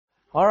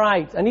All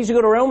right, I need you to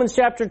go to Romans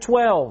chapter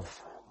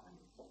 12.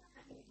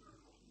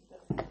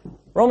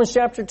 Romans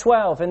chapter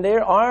 12, and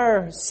there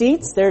are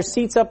seats. There's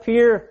seats up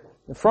here,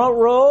 the front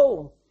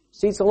row,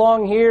 seats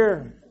along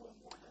here.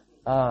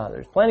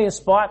 There's plenty of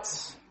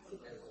spots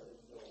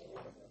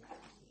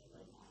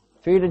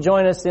for you to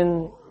join us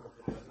in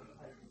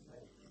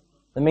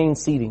the main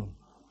seating.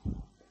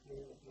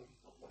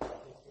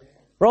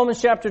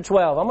 Romans chapter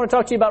 12. I'm going to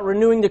talk to you about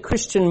renewing the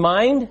Christian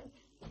mind,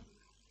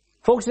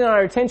 focusing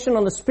our attention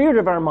on the spirit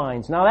of our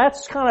minds. Now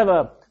that's kind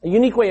of a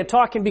unique way of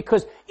talking,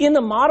 because in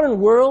the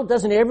modern world,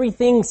 doesn't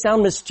everything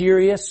sound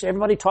mysterious?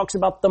 Everybody talks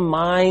about the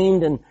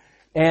mind,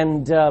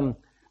 and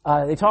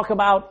they talk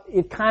about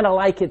it kind of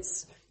like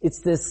it's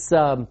this,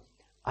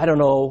 I don't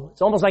know,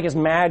 it's almost like it's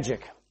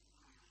magic.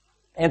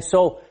 And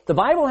so the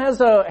Bible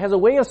has a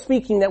way of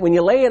speaking that when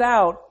you lay it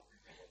out,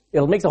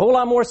 it'll make a whole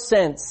lot more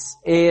sense.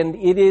 And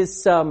it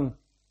is,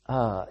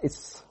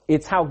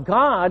 it's how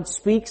God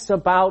speaks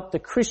about the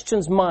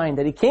Christian's mind,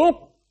 that he can't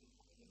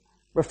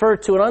refer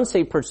to an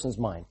unsaved person's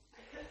mind.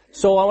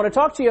 So I want to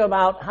talk to you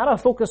about how to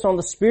focus on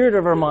the spirit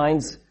of our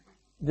minds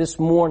this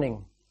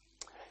morning.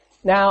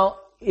 Now,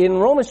 in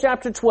Romans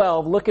chapter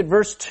 12, look at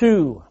verse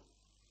 2.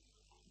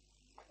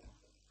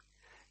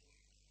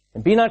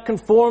 And be not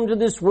conformed to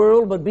this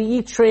world, but be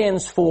ye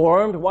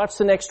transformed, watch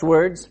the next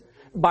words,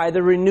 by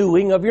the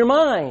renewing of your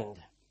mind,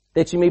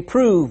 that you may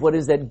prove what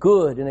is that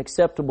good and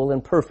acceptable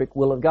and perfect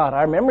will of God.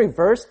 Our memory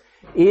verse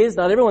is,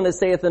 not everyone that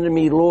saith unto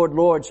me, Lord,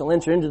 Lord, shall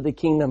enter into the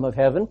kingdom of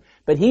heaven,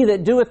 but he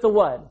that doeth the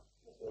what?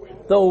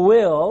 The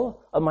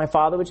will of my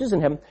Father which is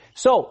in heaven.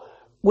 So,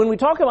 when we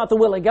talk about the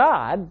will of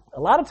God, a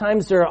lot of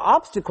times there are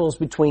obstacles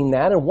between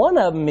that, and one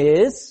of them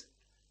is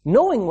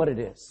knowing what it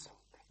is.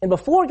 And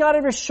before God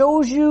ever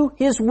shows you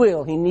His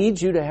will, He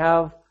needs you to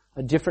have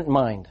a different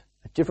mind,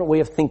 a different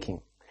way of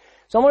thinking.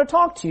 So I want to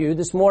talk to you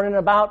this morning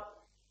about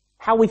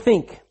how we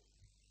think,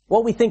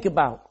 what we think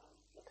about.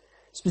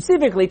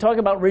 Specifically, talk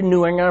about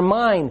renewing our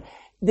mind.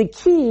 The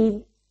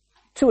key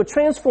to a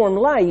transformed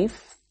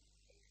life,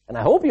 and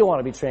I hope you want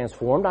to be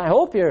transformed. I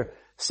hope you're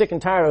sick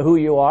and tired of who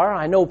you are.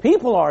 I know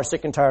people are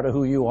sick and tired of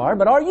who you are,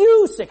 but are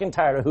you sick and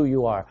tired of who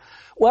you are?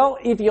 Well,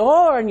 if you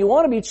are and you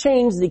want to be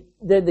changed,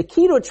 the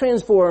key to a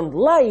transformed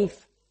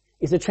life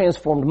is a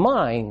transformed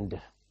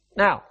mind.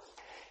 Now,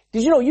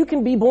 did you know you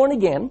can be born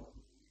again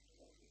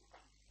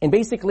and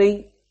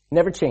basically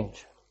never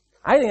change?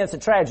 I think that's a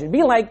tragedy. It'd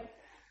be like,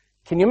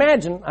 can you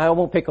imagine? I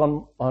won't pick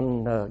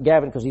on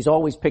Gavin because he's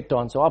always picked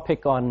on, so I'll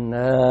pick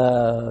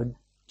on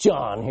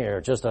John here,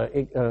 just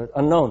a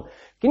unknown.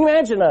 Can you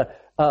imagine a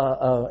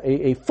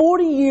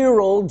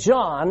 40-year-old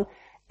John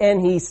and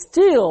he's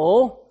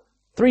still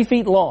 3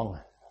 feet long?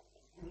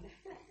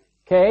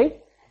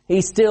 Okay?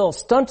 He's still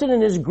stunted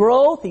in his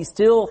growth. He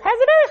still has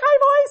a very high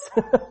voice.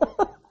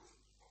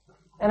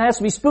 And has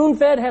to be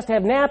spoon-fed, has to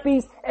have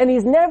nappies. And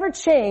he's never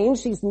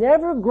changed. He's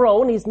never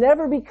grown. He's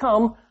never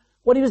become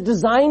what he was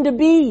designed to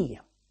be.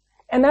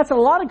 And that's a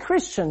lot of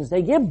Christians.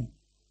 They get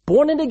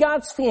born into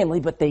God's family,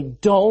 but they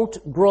don't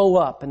grow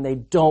up and they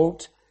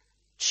don't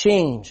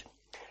change.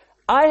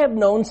 I have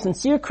known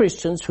sincere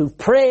Christians who've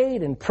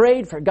prayed and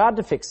prayed for God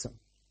to fix them,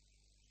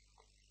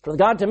 for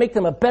God to make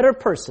them a better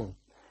person,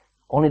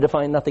 only to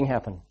find nothing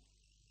happen.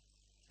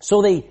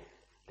 So they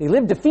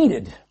live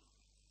defeated,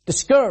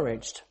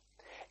 discouraged,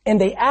 and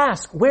they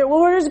ask,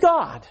 where is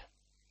God?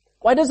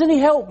 Why doesn't He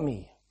help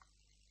me?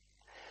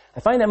 I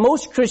find that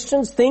most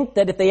Christians think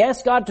that if they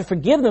ask God to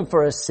forgive them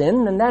for a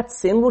sin, then that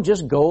sin will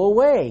just go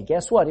away.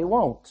 Guess what? It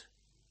won't.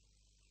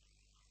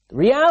 The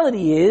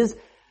reality is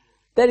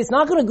that it's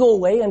not going to go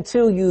away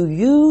until you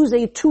use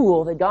a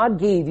tool that God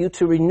gave you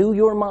to renew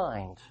your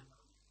mind.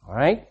 All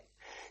right?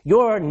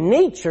 Your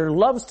nature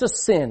loves to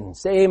sin.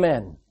 Say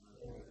amen.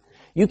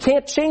 You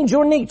can't change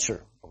your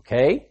nature,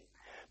 okay?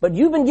 But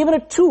you've been given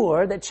a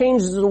tool that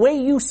changes the way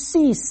you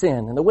see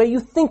sin and the way you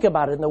think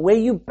about it and the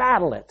way you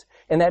battle it.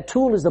 And that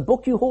tool is the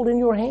book you hold in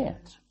your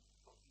hand.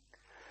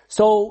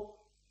 So,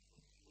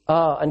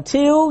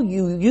 until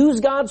you use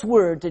God's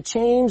Word to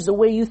change the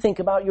way you think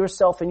about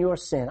yourself and your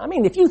sin. I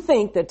mean, if you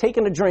think that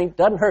taking a drink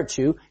doesn't hurt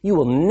you, you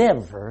will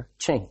never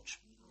change.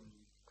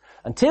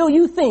 Until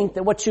you think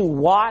that what you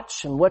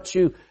watch and what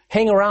you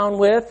hang around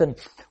with and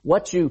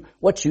what you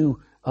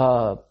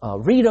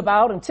read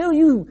about, until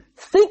you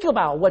think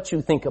about what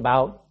you think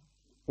about,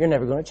 you're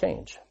never going to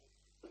change.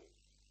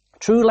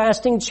 True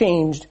lasting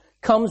change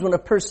comes when a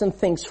person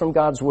thinks from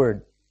God's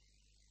Word.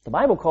 The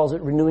Bible calls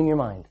it renewing your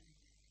mind.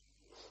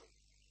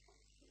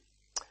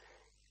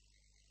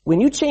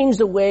 When you change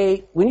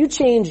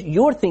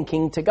your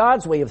thinking to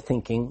God's way of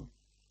thinking,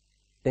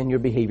 then your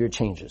behavior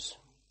changes.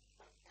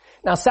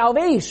 Now,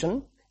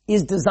 salvation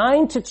is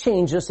designed to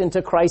change us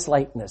into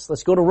Christ-likeness.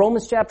 Let's go to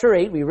Romans chapter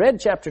 8. We read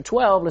chapter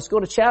 12. Let's go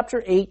to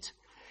chapter 8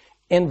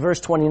 and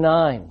verse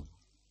 29.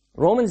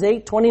 Romans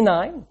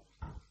 8:29.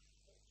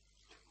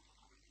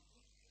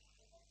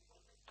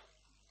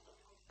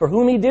 For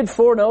whom He did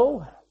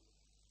foreknow,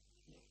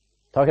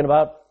 talking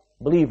about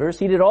believers,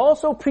 He did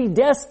also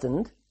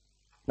predestined,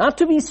 not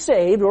to be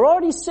saved. We're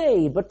already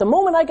saved, but the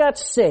moment I got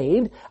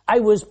saved,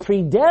 I was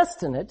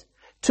predestinate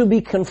to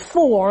be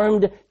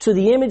conformed to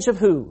the image of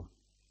who?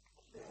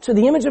 To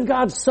the image of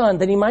God's Son,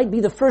 that he might be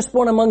the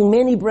firstborn among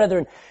many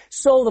brethren.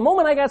 So the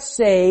moment I got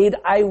saved,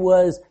 I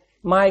was,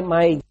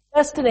 my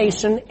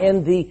destination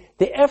and the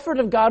effort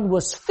of God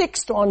was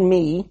fixed on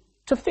me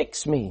to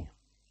fix me.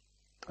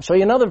 I'll show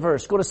you another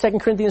verse. Go to 2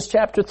 Corinthians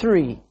chapter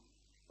 3.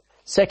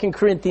 2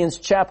 Corinthians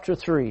chapter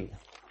 3.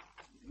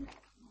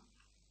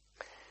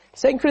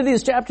 2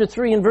 Corinthians chapter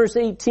 3 and verse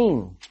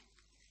 18.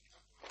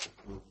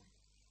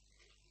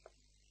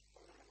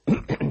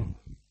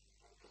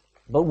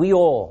 But we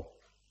all,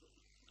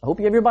 I hope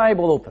you have your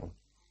Bible open.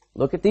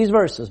 Look at these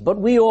verses. But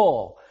we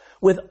all,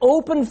 with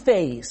open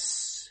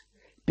face,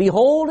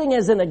 beholding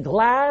as in a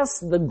glass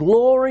the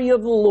glory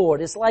of the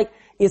Lord. It's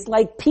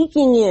like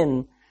peeking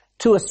in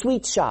to a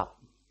sweet shop.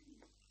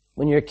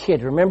 When you're a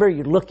kid, remember,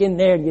 you'd look in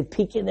there and you'd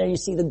peek in there, you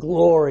see the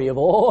glory of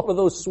all of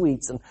those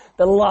sweets and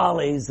the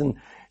lollies and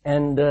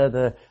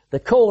the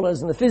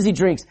colas and the fizzy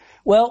drinks.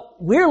 Well,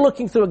 we're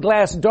looking through a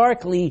glass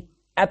darkly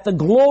at the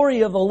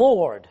glory of the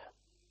Lord.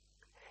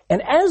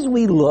 And as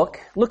we look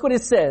what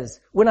it says.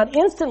 We're not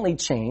instantly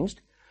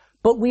changed,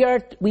 but we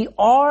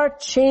are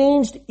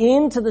changed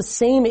into the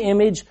same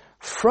image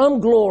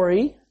from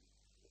glory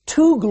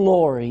to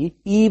glory,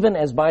 even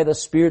as by the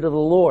Spirit of the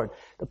Lord.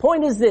 The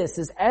point is this,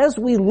 is as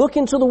we look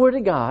into the Word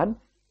of God,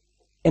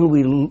 and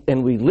we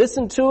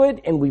listen to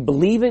it, and we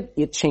believe it,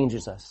 it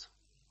changes us.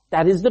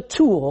 That is the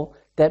tool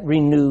that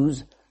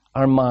renews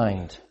our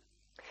mind.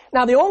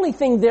 Now, the only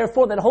thing,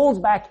 therefore, that holds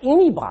back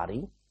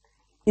anybody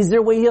is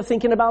their way of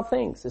thinking about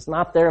things. It's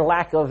not their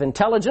lack of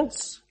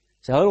intelligence.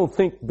 Say, I don't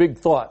think big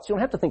thoughts. You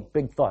don't have to think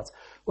big thoughts.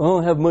 Well, I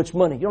don't have much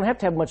money. You don't have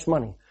to have much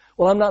money.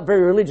 Well, I'm not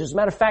very religious. As a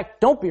matter of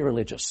fact, don't be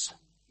religious.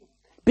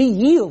 Be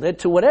yielded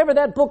to whatever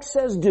that book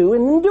says do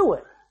and then do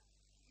it.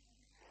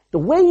 The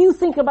way you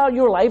think about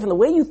your life and the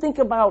way you think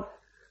about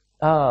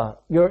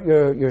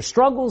your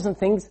struggles and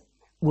things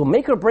will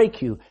make or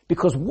break you,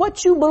 because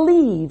what you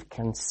believe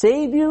can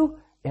save you,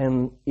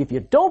 and if you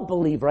don't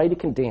believe right, it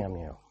can damn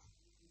you.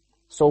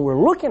 So we're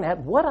looking at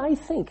what I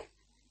think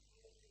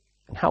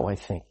and how I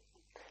think.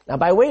 Now,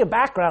 by way of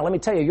background, let me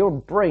tell you, your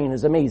brain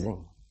is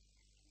amazing.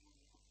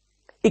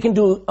 It can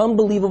do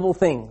unbelievable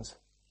things.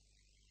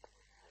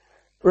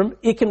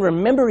 It can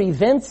remember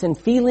events and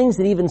feelings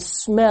and even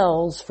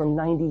smells from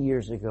 90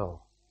 years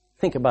ago.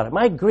 Think about it.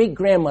 My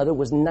great-grandmother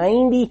was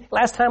 90,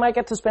 last time I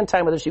got to spend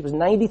time with her, she was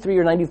 93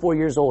 or 94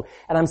 years old.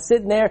 And I'm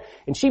sitting there,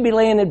 and she'd be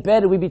laying in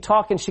bed, and we'd be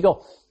talking, she'd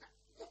go,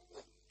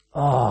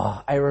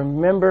 oh, I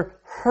remember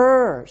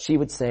her, she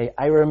would say,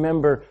 I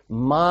remember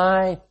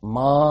my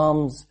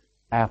mom's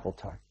apple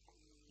tart.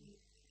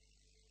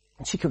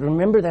 And she could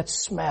remember that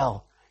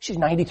smell. She's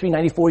 93,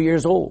 94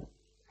 years old.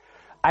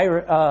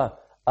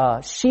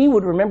 She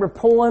would remember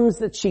poems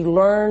that she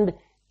learned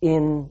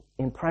in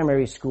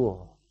primary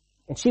school.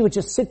 And she would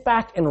just sit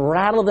back and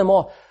rattle them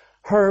off.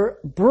 Her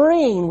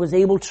brain was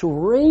able to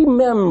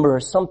remember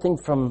something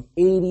from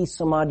 80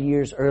 some odd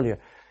years earlier.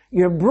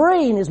 Your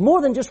brain is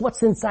more than just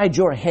what's inside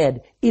your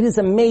head. It is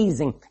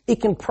amazing.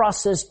 It can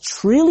process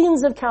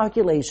trillions of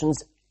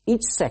calculations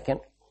each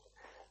second,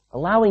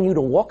 allowing you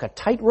to walk a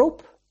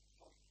tightrope,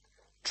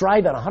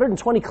 drive at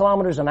 120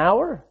 kilometers an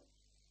hour,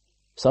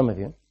 some of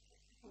you,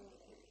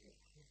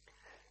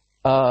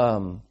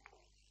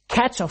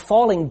 catch a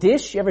falling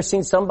dish. You ever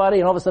seen somebody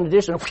and all of a sudden a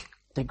dish and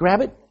they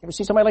grab it? Ever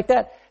seen somebody like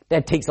that?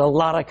 That takes a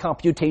lot of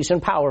computation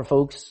power,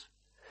 folks.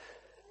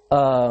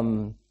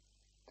 And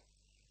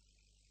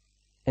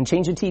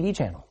change the TV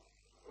channel.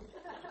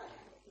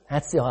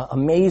 That's the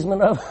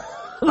amazement of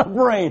the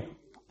brain.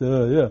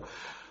 Yeah.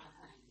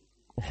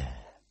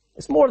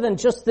 It's more than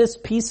just this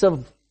piece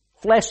of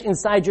flesh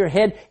inside your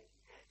head.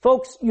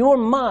 Folks, your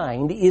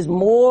mind is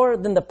more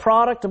than the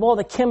product of all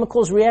the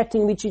chemicals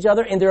reacting with each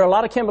other, and there are a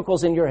lot of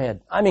chemicals in your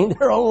head. I mean,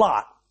 there are a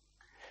lot.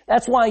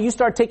 That's why you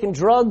start taking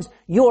drugs,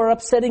 you are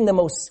upsetting the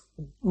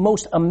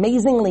most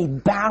amazingly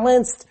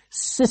balanced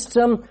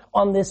system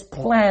on this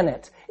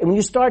planet. And when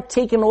you start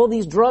taking all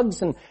these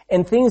drugs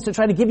and things to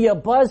try to give you a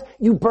buzz,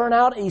 you burn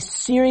out a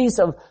series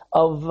of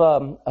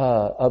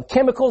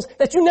chemicals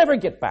that you never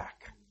get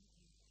back.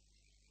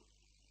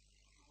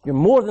 You're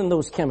more than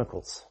those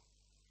chemicals.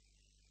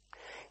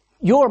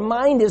 Your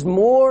mind is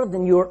more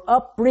than your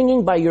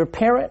upbringing by your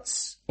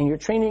parents and your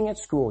training at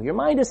school. Your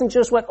mind isn't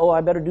just what, oh,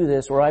 I better do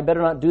this or I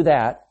better not do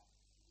that.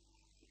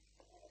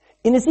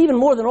 And it's even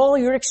more than all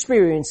your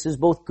experiences,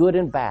 both good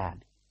and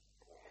bad.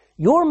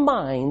 Your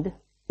mind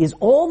is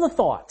all the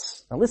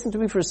thoughts. Now listen to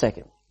me for a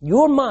second.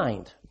 Your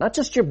mind, not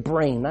just your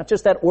brain, not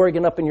just that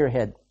organ up in your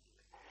head.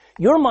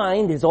 Your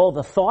mind is all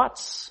the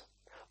thoughts,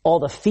 all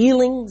the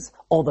feelings,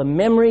 all the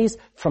memories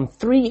from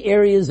 3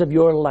 areas of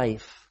your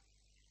life.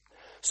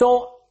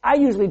 So I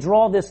usually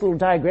draw this little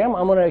diagram.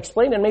 I'm going to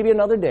explain it maybe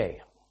another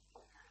day.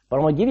 But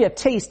I'm going to give you a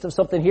taste of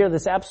something here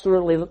that's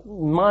absolutely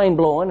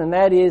mind-blowing, and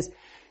that is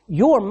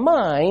your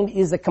mind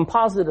is a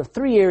composite of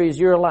 3 areas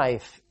of your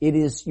life. It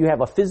is, you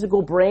have a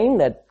physical brain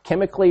that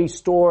chemically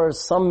stores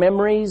some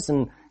memories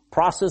and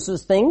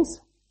processes things.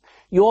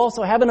 You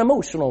also have an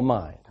emotional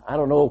mind. I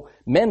don't know,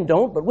 men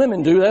don't, but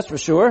women do, that's for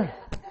sure.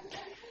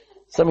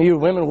 Some of you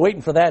women are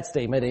waiting for that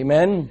statement,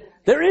 amen?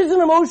 There is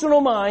an emotional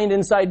mind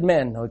inside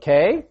men,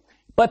 okay?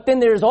 But then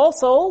there's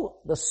also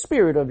the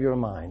spirit of your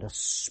mind, a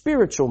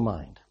spiritual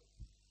mind.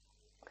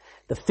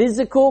 The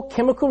physical,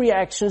 chemical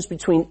reactions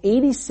between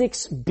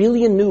 86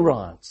 billion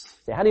neurons.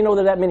 How do you know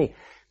there are that many?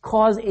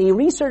 Because a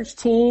research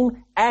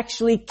team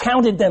actually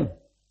counted them.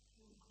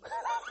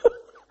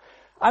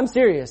 I'm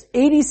serious.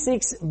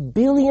 86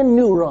 billion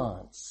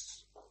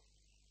neurons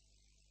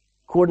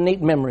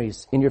coordinate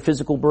memories in your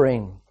physical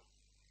brain.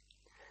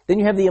 Then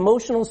you have the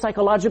emotional,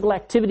 psychological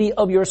activity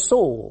of your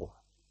soul.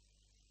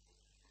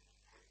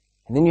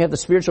 And then you have the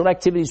spiritual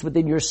activities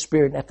within your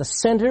spirit. At the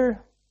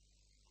center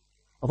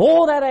of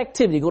all that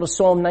activity, go to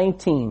Psalm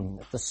 19.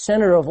 At the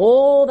center of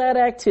all that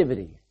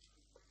activity,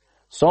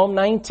 Psalm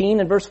 19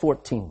 and verse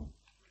 14.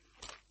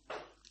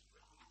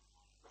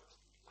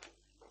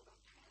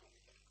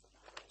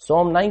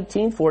 Psalm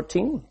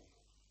 19:14.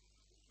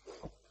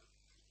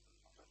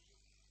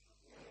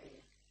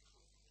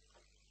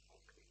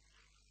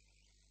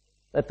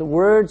 Let the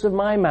words of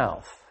my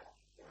mouth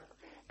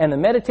and the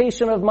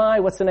meditation of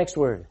my, what's the next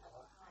word?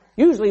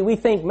 Usually we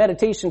think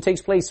meditation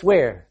takes place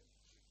where?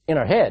 In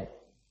our head.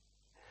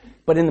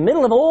 But in the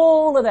middle of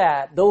all of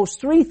that, those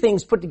three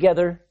things put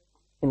together,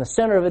 in the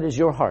center of it is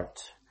your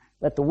heart.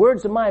 Let the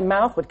words of my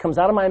mouth, what comes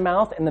out of my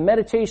mouth, and the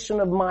meditation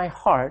of my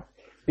heart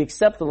be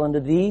acceptable unto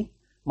thee,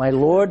 my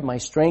Lord, my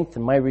strength,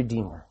 and my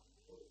Redeemer.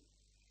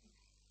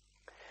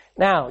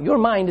 Now, your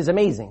mind is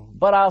amazing,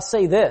 but I'll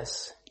say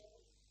this.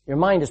 Your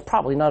mind is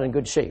probably not in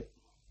good shape.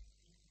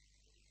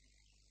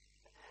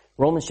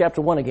 Romans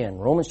chapter 1 again.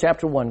 Romans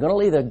chapter 1. Going to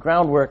lay the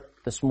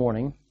groundwork this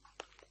morning.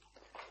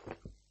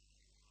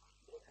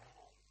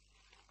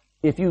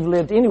 If you've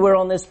lived anywhere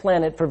on this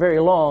planet for very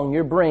long,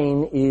 your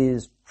brain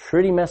is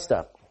pretty messed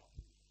up.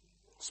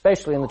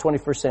 Especially in the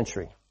 21st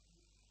century.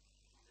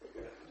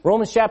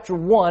 Romans chapter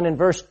 1 and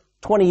verse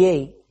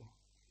 28.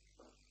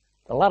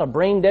 A lot of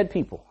brain dead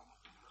people.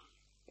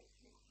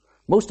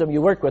 Most of them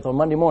you work with on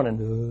Monday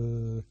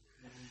morning.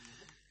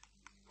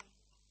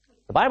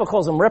 The Bible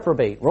calls them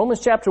reprobate.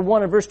 Romans chapter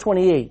 1 and verse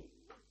 28.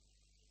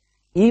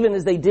 Even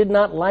as they did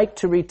not like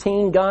to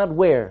retain God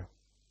where?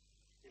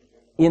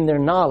 In their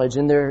knowledge,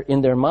 in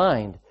their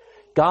mind.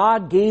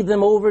 God gave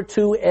them over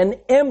to an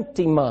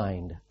empty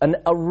mind,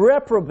 a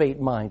reprobate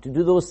mind, to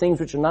do those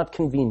things which are not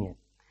convenient.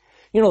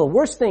 You know, the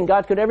worst thing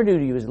God could ever do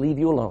to you is leave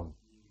you alone.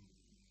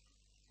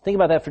 Think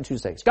about that for 2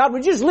 seconds. God,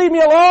 would you just leave me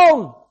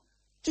alone?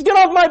 Just get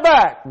off my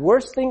back.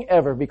 Worst thing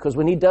ever, because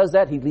when He does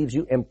that, He leaves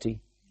you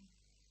empty.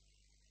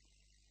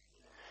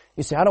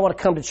 You say, I don't want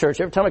to come to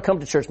church. Every time I come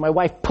to church, my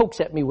wife pokes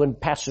at me when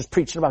pastor's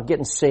preaching about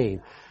getting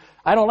saved.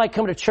 I don't like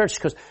coming to church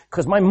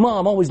because my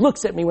mom always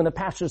looks at me when the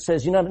pastor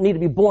says you need to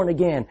be born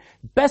again.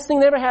 Best thing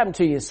that ever happened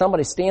to you is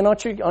somebody staying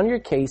on your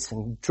case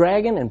and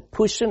dragging and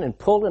pushing and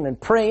pulling and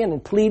praying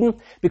and pleading,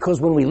 because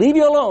when we leave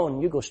you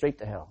alone, you go straight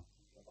to hell.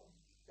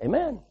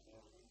 Amen.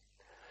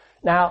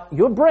 Now,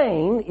 your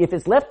brain, if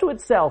it's left to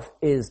itself,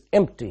 is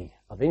empty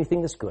of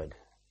anything that's good.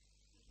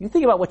 You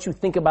think about what you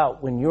think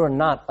about when you're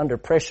not under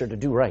pressure to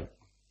do right.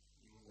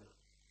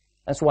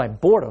 That's why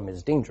boredom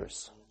is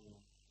dangerous.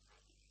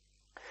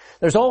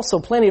 There's also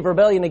plenty of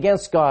rebellion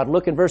against God.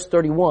 Look in verse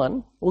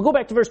 31. We'll go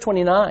back to verse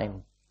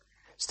 29.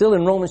 Still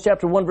in Romans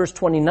chapter 1 verse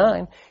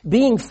 29.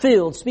 Being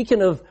filled,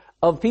 speaking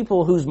of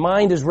people whose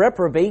mind is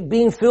reprobate,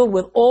 being filled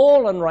with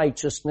all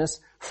unrighteousness,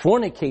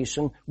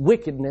 fornication,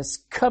 wickedness,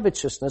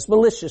 covetousness,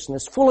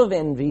 maliciousness, full of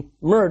envy,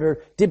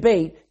 murder,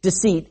 debate,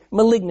 deceit,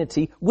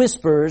 malignity,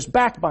 whisperers,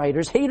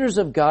 backbiters, haters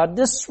of God,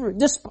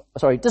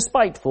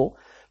 despiteful,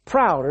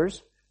 proud,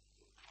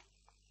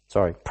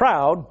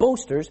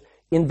 boasters,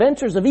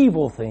 inventors of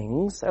evil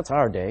things, that's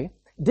our day,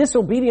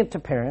 disobedient to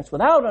parents,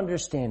 without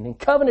understanding,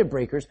 covenant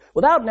breakers,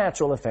 without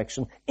natural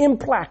affection,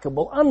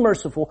 implacable,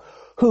 unmerciful,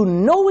 who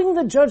knowing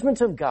the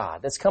judgment of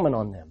God that's coming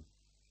on them,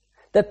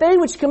 that they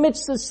which commit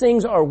such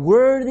things are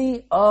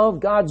worthy of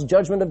God's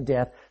judgment of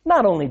death,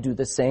 not only do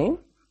the same,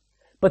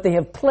 but they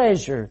have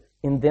pleasure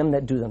in them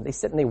that do them. They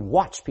sit and they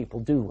watch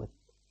people do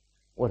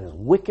what is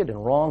wicked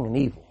and wrong and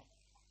evil.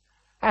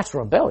 That's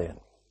rebellion.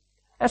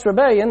 That's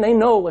rebellion. They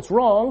know what's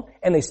wrong,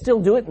 and they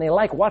still do it, and they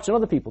like watching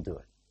other people do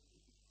it.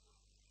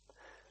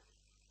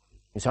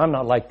 You say, I'm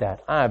not like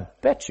that. I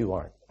bet you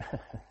aren't.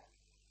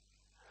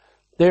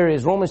 There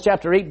is Romans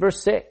chapter 8,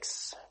 verse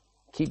 6.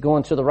 Keep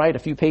going to the right a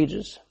few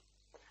pages.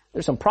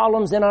 There's some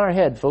problems in our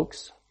head,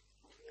 folks.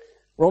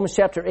 Romans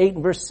chapter 8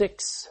 and verse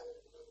 6.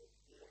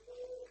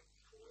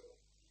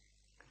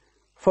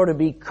 For to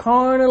be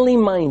carnally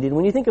minded.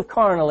 When you think of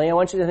carnally, I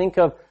want you to think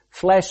of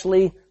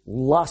fleshly,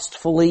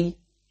 lustfully,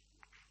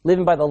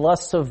 living by the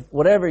lusts of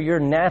whatever your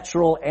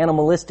natural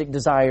animalistic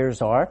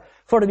desires are.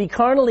 For to be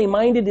carnally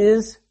minded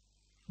is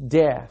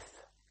death.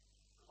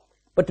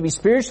 But to be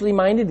spiritually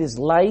minded is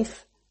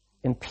life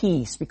and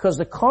peace. Because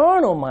the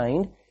carnal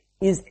mind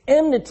is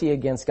enmity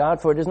against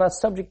God, for it is not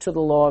subject to the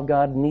law of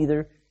God,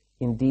 neither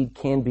indeed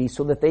can be.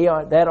 So that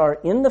that are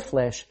in the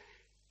flesh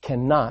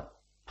cannot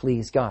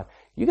please God.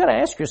 You got to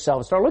ask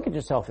yourself, start looking at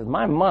yourself. In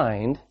my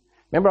mind,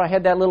 remember I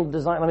had that little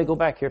design. Let me go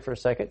back here for a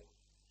second.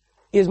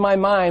 is my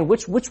mind?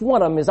 Which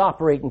one of them is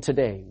operating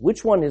today?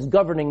 Which one is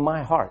governing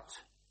my heart?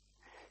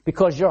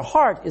 Because your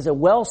heart is a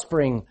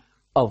wellspring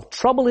of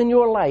trouble in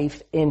your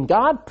life, and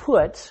God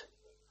put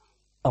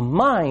a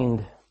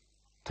mind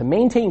to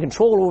maintain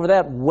control over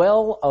that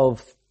well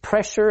of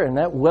pressure and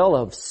that well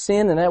of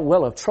sin and that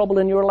well of trouble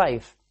in your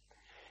life.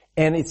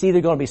 And it's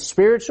either going to be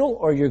spiritual,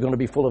 or you're going to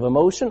be full of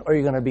emotion, or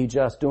you're going to be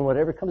just doing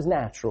whatever comes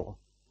natural.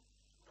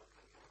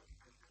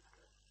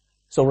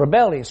 So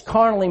rebellious,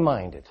 carnally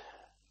minded.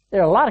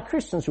 There are a lot of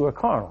Christians who are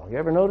carnal. You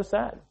ever notice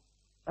that?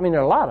 I mean,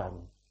 there are a lot of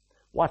them.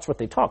 Watch what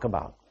they talk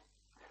about.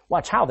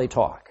 Watch how they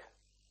talk.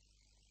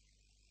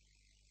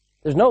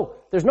 There's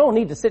no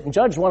need to sit and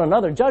judge one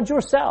another. Judge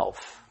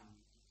yourself.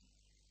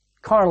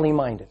 Carnally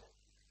minded.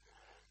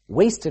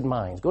 Wasted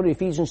minds. Go to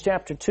Ephesians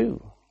chapter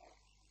 2.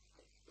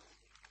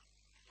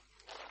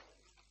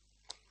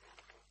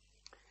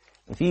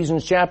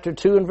 Ephesians chapter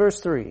 2 and verse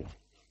 3.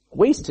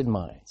 Wasted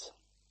minds.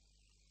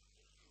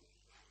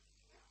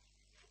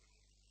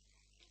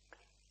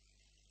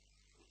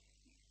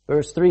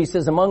 Verse 3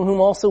 says, among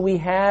whom also we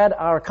had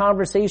our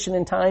conversation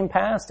in time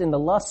past in the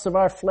lusts of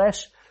our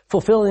flesh,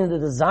 fulfilling the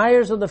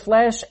desires of the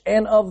flesh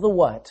and of the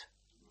what?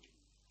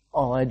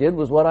 All I did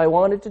was what I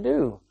wanted to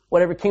do.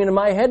 Whatever came to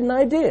my head, and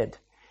I did.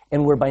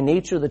 And we're by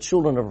nature the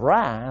children of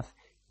wrath,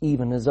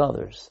 even as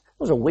others.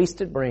 Those are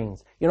wasted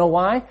brains. You know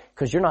why?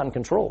 Because you're not in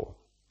control.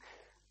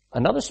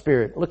 Another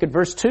spirit, look at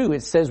verse 2.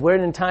 It says,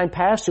 wherein in time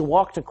past you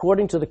walked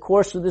according to the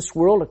course of this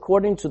world,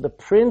 according to the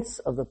prince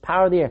of the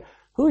power of the air.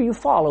 Who are you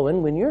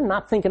following when you're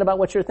not thinking about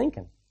what you're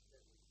thinking?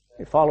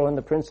 You're following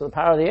the prince of the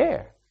power of the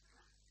air.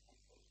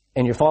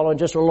 And you're following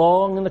just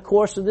along in the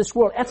course of this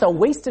world. That's a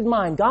wasted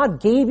mind.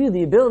 God gave you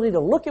the ability to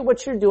look at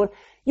what you're doing.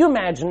 You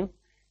imagine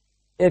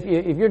if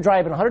you're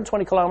driving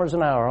 120 kilometers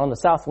an hour on the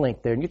South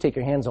Link there, and you take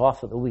your hands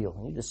off of the wheel,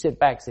 and you just sit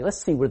back and say,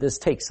 let's see where this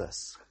takes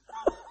us.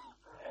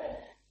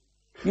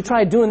 You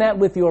try doing that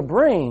with your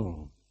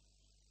brain,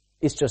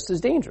 it's just as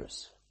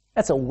dangerous.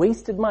 That's a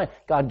wasted mind.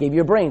 God gave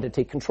you a brain to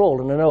take control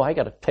and to know, I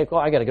gotta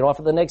get off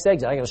at the next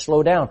exit. I gotta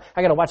slow down.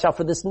 I gotta watch out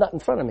for this nut in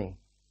front of me.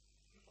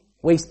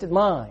 Wasted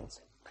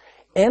minds.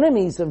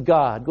 Enemies of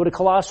God. Go to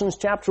Colossians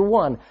chapter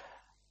 1.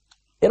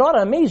 It ought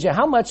to amaze you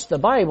how much the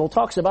Bible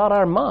talks about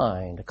our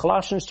mind.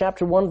 Colossians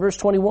chapter 1 verse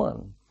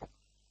 21.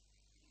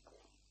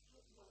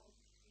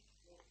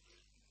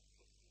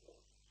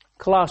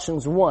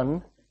 Colossians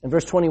 1 and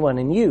verse 21.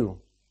 And you,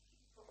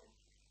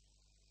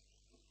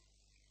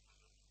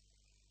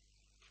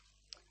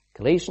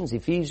 Galatians,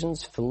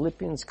 Ephesians,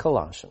 Philippians,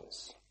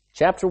 Colossians.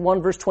 Chapter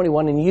 1, verse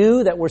 21. And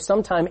you that were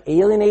sometime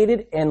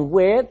alienated and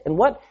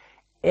what?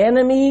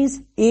 Enemies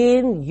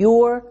in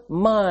your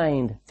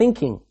mind,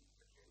 thinking,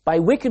 by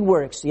wicked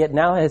works, yet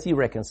now has he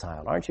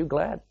reconciled. Aren't you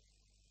glad?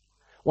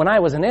 When I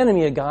was an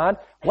enemy of God,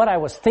 what I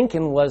was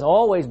thinking was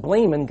always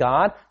blaming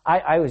God.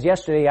 I was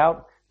yesterday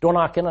out door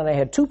knocking, and I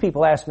had two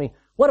people ask me,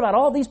 what about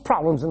all these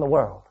problems in the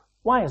world?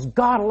 Why is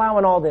God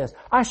allowing all this?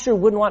 I sure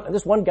wouldn't want,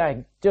 this one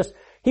guy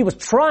he was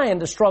trying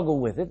to struggle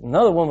with it.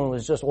 Another woman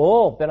was just,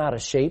 been out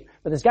of shape.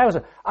 But this guy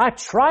I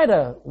try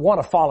to want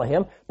to follow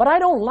him, but I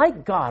don't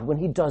like God when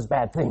he does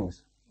bad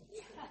things.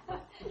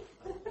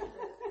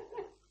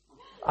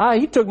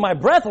 He took my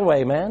breath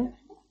away, man.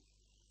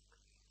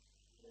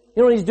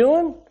 You know what he's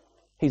doing?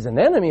 He's an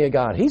enemy of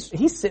God.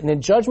 He's sitting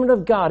in judgment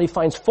of God. He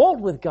finds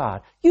fault with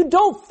God. You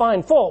don't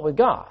find fault with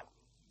God.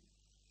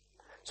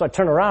 So I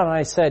turned around and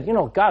I said,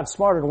 God's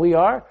smarter than we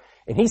are.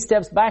 And he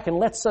steps back and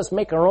lets us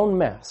make our own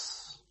mess.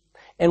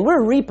 And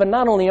we're reaping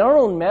not only our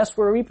own mess,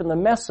 we're reaping the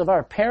mess of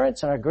our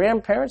parents and our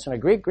grandparents and our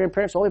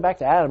great-grandparents all the way back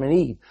to Adam and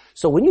Eve.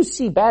 So when you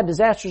see bad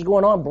disasters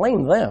going on,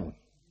 blame them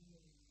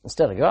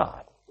instead of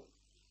God.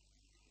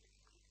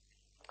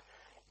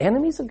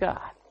 Enemies of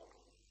God.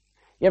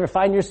 You ever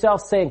find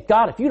yourself saying,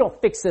 God, if you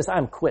don't fix this,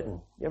 I'm quitting?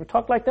 You ever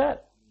talk like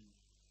that?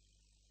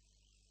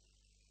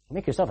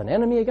 Make yourself an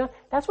enemy of God?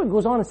 That's what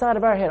goes on inside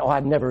of our head.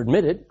 I've never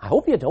admitted. I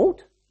hope you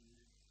don't.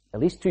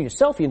 At least to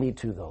yourself you need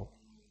to, though.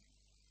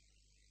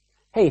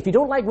 Hey, if you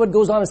don't like what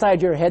goes on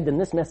inside your head, then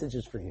this message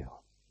is for you.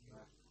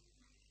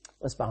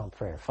 Let's bow in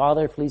prayer.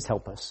 Father, please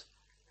help us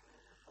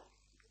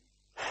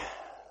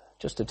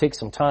just to take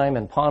some time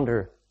and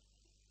ponder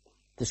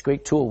this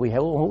great tool we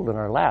hold in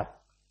our lap.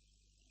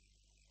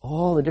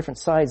 All the different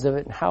sides of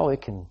it and how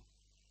it can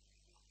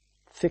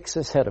fix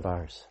this head of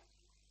ours.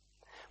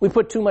 We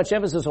put too much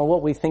emphasis on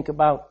what we think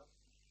about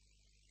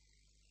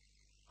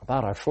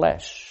our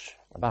flesh,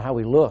 about how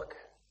we look.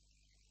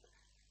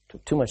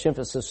 Took too much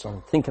emphasis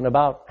on thinking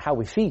about how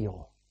we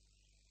feel.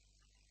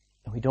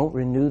 And we don't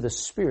renew the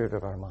spirit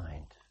of our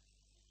mind.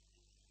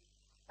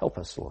 Help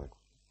us, Lord,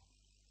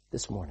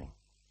 this morning.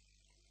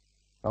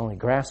 Not only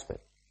grasp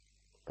it,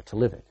 but to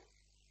live it.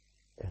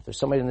 If there's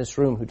somebody in this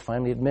room who'd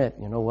finally admit,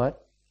 you know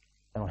what?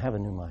 I don't have a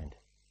new mind.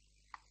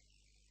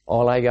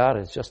 All I got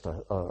is just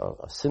a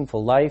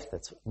sinful life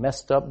that's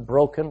messed up,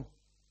 broken.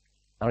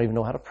 I don't even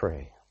know how to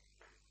pray.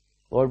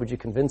 Lord, would you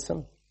convince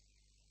them?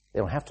 They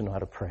don't have to know how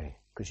to pray,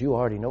 because you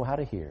already know how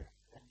to hear.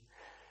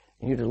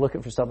 And you're just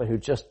looking for somebody who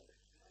just,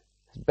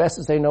 as best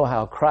as they know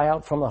how, cry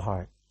out from the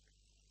heart.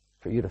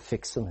 for you to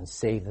fix them and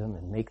save them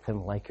and make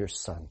them like your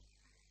Son.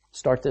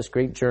 Start this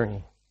great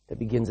journey that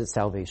begins at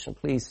salvation.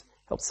 Please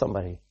help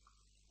somebody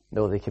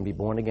know they can be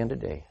born again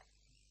today.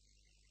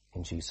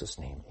 In Jesus'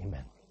 name,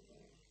 amen.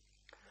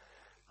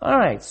 All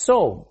right,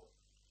 so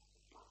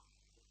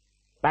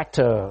back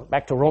to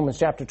Romans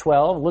chapter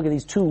 12. Look at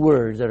these two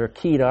words that are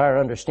key to our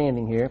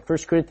understanding here.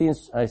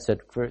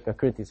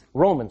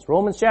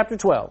 Romans chapter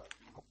 12.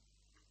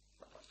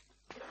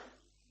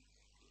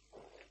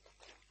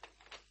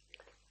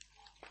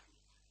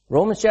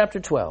 Romans chapter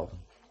 12.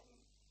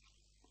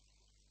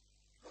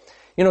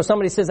 You know,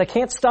 somebody says, I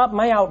can't stop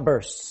my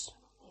outbursts.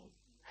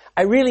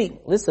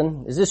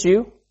 Listen, is this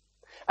you?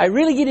 I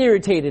really get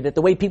irritated at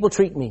the way people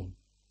treat me.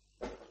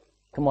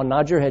 Come on,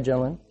 nod your head,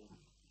 gentlemen.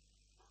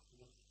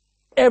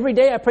 Every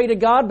day I pray to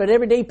God, but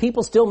every day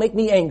people still make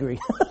me angry.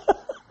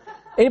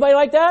 Anybody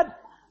like that?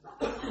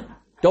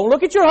 Don't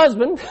look at your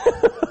husband.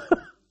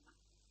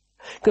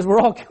 Because we're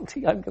all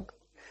guilty. I'm guilty.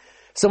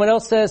 Someone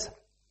else says,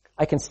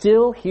 I can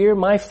still hear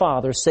my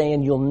father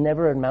saying, you'll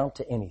never amount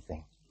to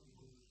anything.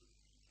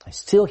 I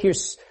still hear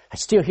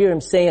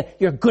him saying,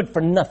 you're good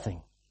for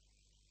nothing.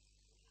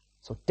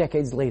 So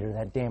decades later,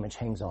 that damage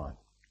hangs on.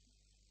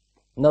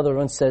 Another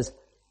one says,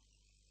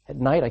 at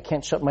night, I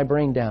can't shut my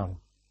brain down.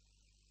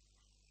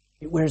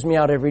 It wears me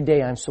out every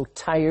day. I'm so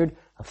tired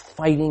of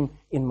fighting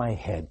in my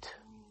head.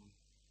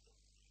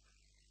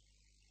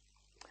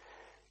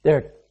 There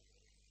are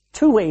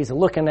two ways of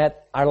looking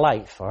at our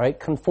life, all right?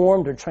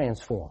 Conformed or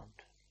transformed.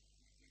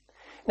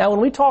 Now,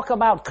 when we talk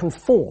about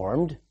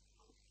conformed,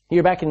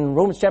 here back in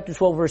Romans chapter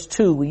 12, verse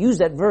 2, we use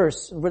that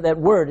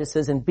word. It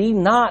says, and be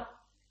not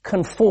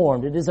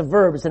conformed. It is a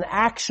verb. It's an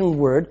action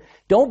word.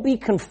 Don't be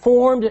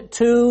conformed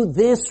to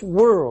this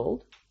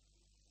world,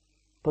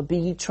 but be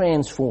ye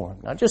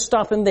transformed. Now, just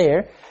stopping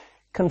there.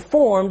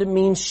 Conformed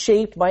means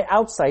shaped by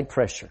outside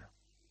pressure.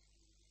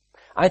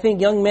 I think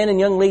young men and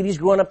young ladies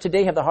growing up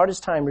today have the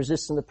hardest time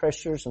resisting the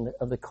pressures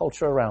of the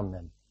culture around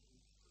them.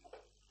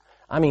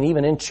 I mean,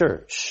 even in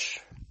church.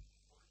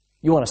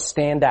 You want to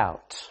stand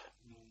out.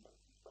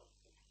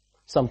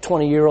 Some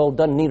 20-year-old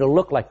doesn't need to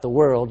look like the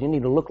world. You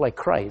need to look like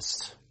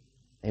Christ.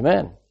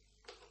 Amen.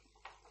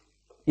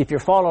 If you're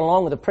following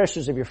along with the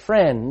pressures of your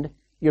friend,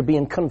 you're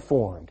being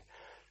conformed.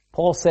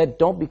 Paul said,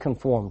 don't be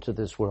conformed to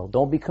this world.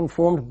 Don't be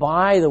conformed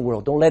by the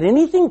world. Don't let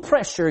anything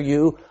pressure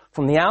you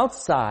from the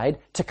outside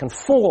to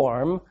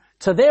conform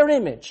to their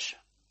image.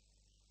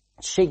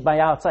 Shaped by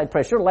outside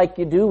pressure like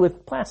you do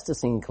with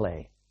plasticine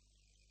clay.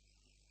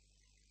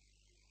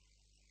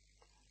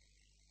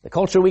 The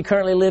culture we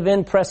currently live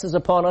in presses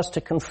upon us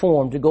to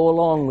conform, to go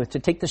along with, to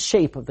take the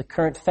shape of the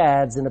current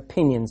fads and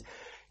opinions.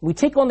 We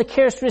take on the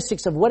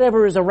characteristics of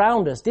whatever is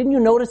around us. Didn't you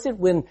notice it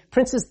when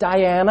Princess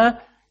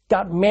Diana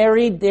got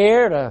married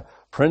there to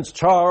Prince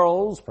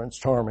Charles, Prince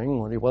Charming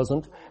when he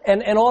wasn't,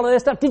 and all of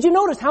that stuff? Did you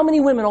notice how many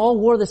women all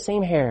wore the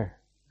same hair?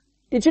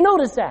 Did you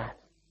notice that?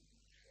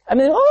 I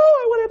mean, I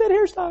want to have that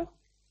hairstyle.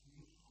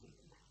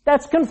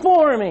 That's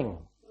conforming.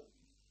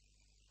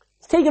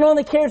 It's taking on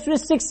the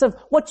characteristics of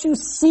what you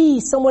see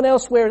someone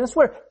else wear. That's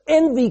where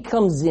envy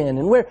comes in,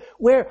 and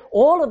where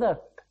all of the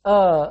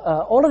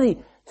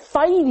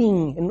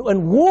fighting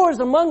and wars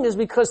among us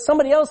because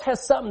somebody else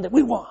has something that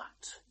we want.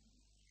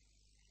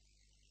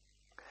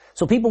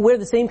 So people wear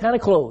the same kind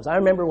of clothes. I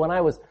remember when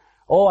I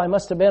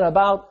must have been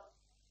about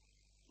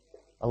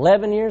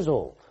 11 years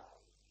old.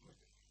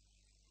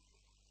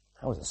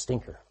 I was a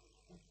stinker.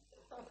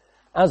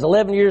 I was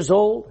 11 years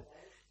old,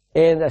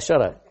 and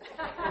shut up.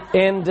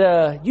 And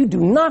you do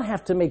not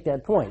have to make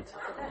that point.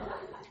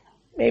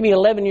 Maybe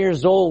 11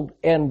 years old,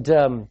 and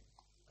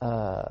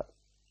started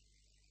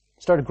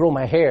to grow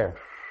my hair.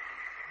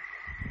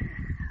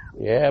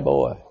 Yeah,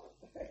 boy.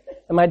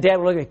 And my dad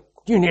would look at me,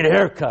 you need a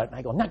haircut. And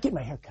I go, I'm not getting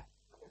my haircut.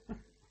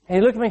 And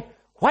he looked at me,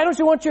 why don't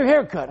you want your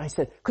haircut? I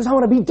said, because I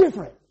want to be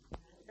different.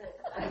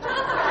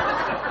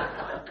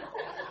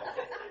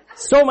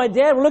 So my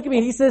dad would look at me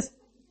and he says,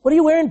 what are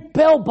you wearing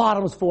bell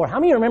bottoms for? How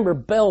many remember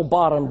bell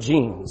bottom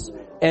jeans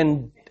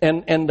and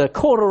the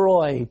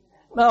corduroy?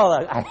 No,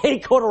 I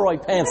hate corduroy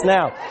pants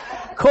now.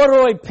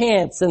 Corduroy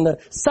pants and the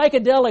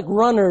psychedelic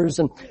runners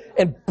and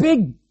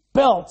big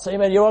belts.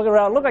 Amen. You're walking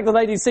around, look like the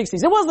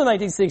 1960s. It was the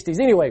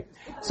 1960s anyway.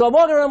 So I'm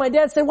walking around, my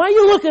dad said, why are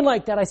you looking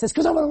like that? I said,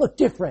 because I want to look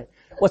different.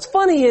 What's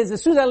funny is,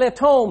 as soon as I left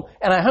home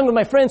and I hung with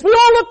my friends, we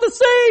all looked the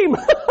same.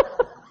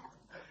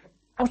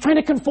 I was trying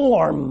to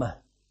conform. I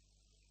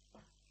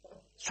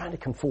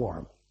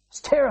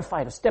was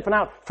terrified of stepping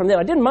out from them.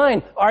 I didn't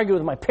mind arguing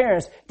with my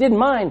parents. Didn't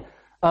mind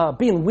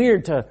being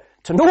weird to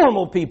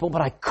normal people,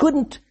 but I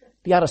couldn't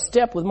be out of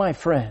step with my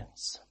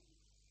friends.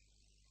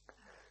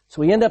 So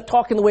we end up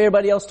talking the way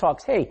everybody else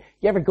talks. Hey,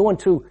 you ever go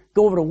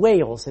over to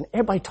Wales and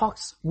everybody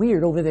talks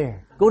weird over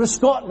there? Go to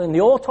Scotland, they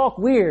all talk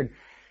weird.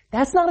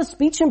 That's not a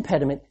speech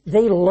impediment.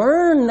 They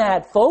learn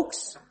that,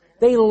 folks.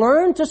 They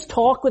learn to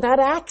talk with that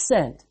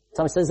accent.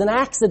 Somebody says an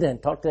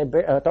accident. Talk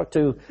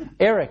to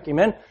Eric,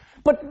 amen?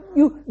 But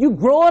you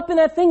grow up in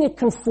that thing, it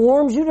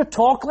conforms you to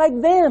talk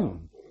like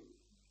them.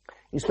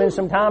 You spend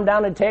some time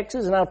down in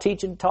Texas and I'll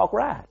teach you to talk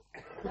right.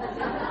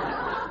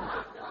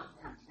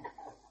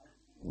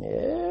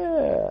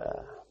 Yeah.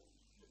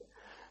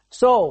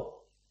 So,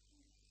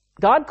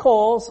 God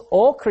calls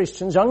all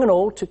Christians, young and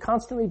old, to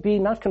constantly be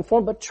not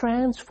conformed, but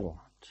transformed.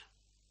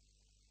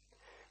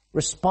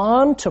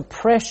 Respond to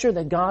pressure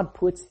that God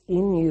puts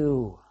in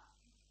you.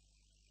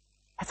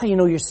 That's how you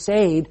know you're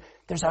saved.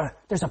 There's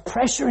a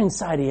pressure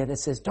inside of you that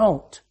says,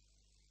 don't.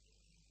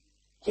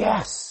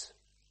 Yes.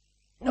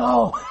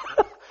 No.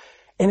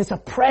 And it's a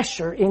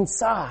pressure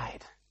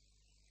inside.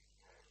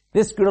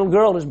 This little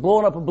girl is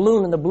blowing up a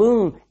balloon, and the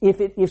balloon,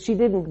 if she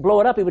didn't blow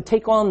it up, it would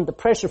take on the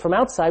pressure from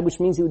outside, which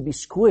means it would be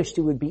squished,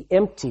 it would be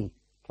empty,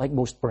 like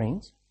most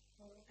brains.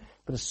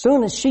 But as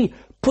soon as she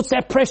puts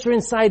that pressure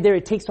inside there,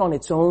 it takes on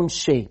its own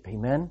shape.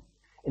 Amen?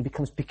 It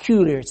becomes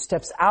peculiar. It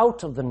steps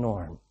out of the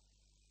norm.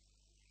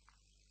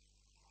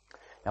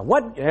 Now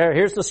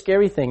here's the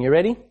scary thing. You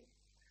ready?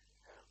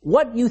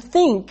 What you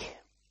think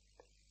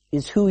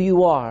is who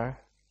you are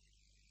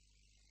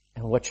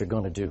and what you're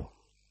going to do.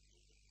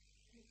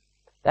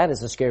 That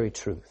is a scary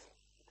truth.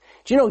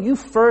 Do you know,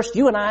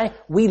 you and I,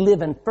 we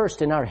live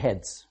first in our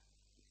heads.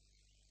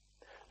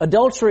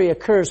 Adultery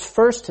occurs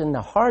first in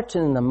the heart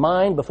and in the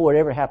mind before it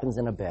ever happens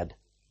in a bed.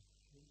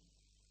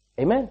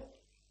 Amen?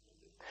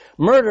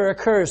 Murder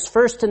occurs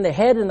first in the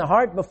head and the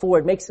heart before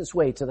it makes its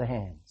way to the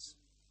hands.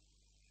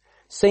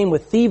 Same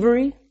with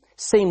thievery.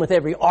 Same with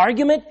every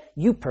argument.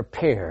 You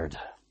prepared.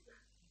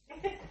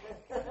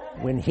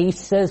 When he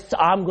says,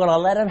 I'm going to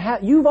let him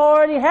have, you've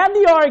already had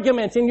the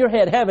argument in your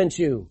head, haven't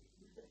you?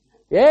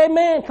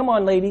 Amen. Come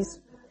on, ladies.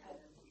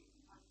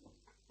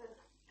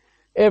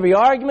 Every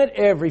argument,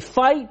 every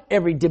fight,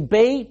 every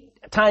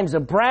debate, times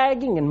of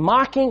bragging and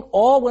mocking,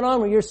 all went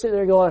on when you're sitting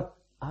there going,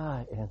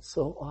 I am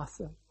so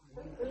awesome.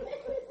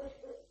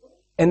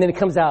 And then it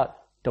comes out,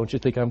 don't you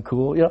think I'm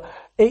cool? You know,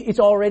 it's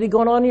already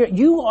going on here.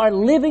 You are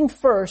living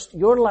first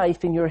your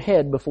life in your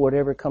head before it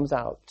ever comes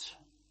out.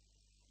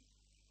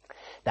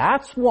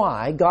 That's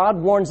why God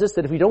warns us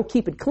that if we don't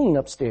keep it clean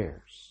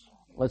upstairs.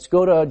 Let's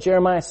go to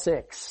Jeremiah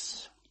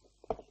 6.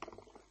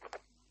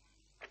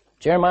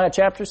 Jeremiah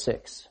chapter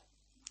 6.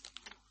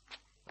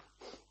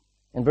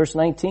 And verse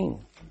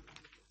 19.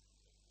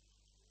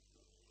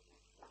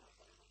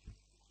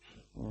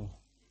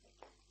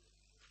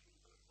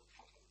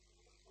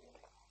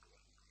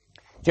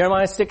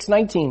 Jeremiah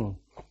 6:19.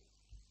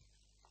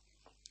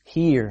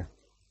 Hear,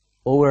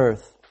 O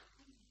earth.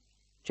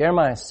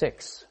 Jeremiah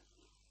 6.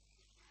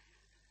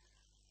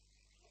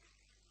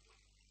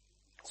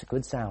 It's a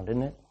good sound,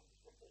 isn't it?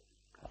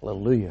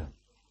 Hallelujah.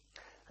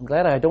 I'm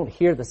glad I don't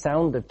hear the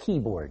sound of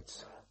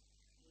keyboards.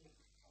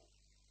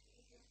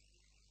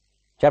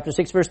 Chapter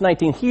 6, verse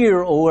 19.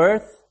 Hear, O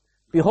earth,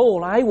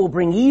 behold, I will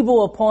bring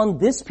evil upon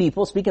this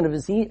people, speaking of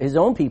his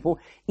own people,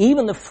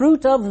 even the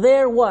fruit of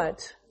their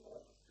what?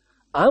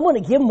 I'm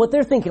going to give them what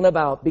they're thinking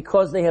about,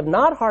 because they have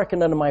not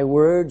hearkened unto my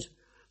words,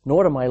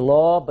 nor to my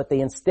law, but they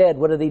instead,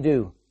 what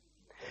do?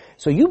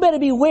 So you better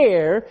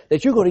beware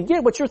that you're going to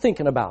get what you're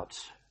thinking about,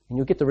 and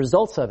you'll get the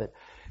results of it.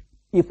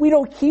 If we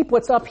don't keep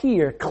what's up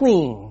here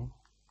clean,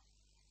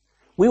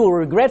 we will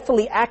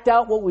regretfully act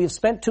out what we've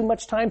spent too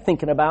much time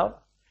thinking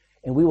about,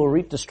 and we will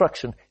reap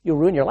destruction. You'll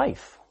ruin your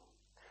life.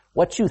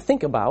 What you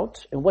think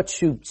about and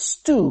what you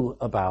stew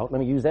about, let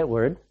me use that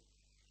word.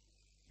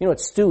 You know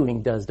what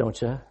stewing does,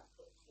 don't you?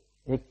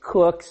 It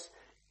cooks,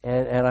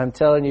 and I'm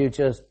telling you,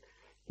 just,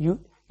 you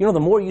know, the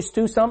more you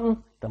stew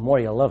something, the more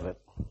you love it.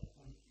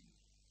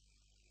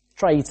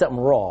 Try to eat something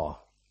raw.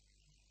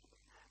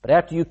 But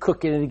after you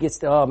cook it, it gets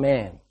to, oh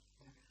man.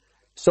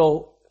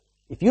 So,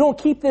 if you don't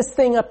keep this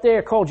thing up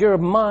there called your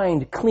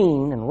mind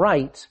clean and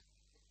right,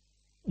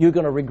 you're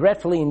going to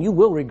regretfully, and you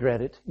will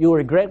regret it, you'll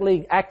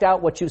regretfully act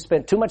out what you've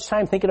spent too much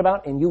time thinking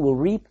about, and you will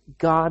reap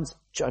God's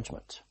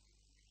judgment.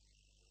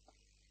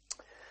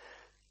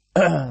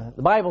 The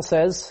Bible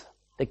says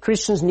that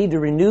Christians need to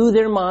renew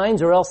their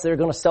minds, or else they're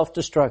going to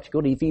self-destruct.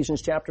 Go to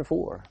Ephesians chapter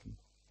 4.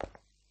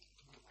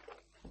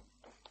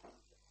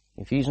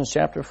 Ephesians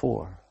chapter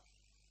 4.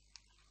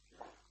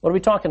 What are we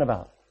talking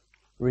about?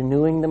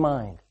 Renewing the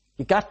mind.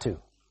 You got to.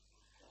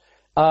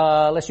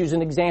 Let's use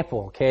an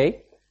example,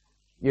 okay?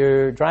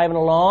 You're driving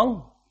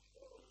along,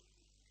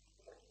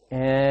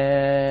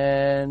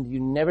 and you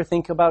never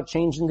think about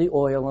changing the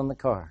oil on the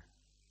car.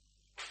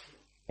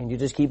 And you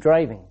just keep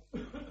driving.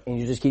 And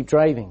you just keep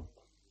driving.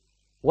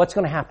 What's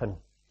going to happen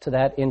to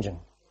that engine?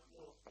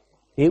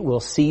 It will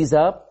seize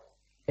up,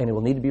 and it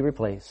will need to be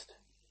replaced.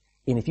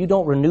 And if you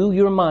don't renew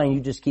your mind,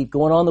 you just keep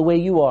going on the way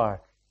you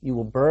are, you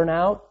will burn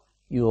out,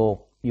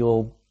 you'll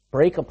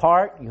break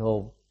apart,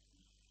 you'll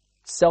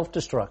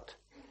self-destruct.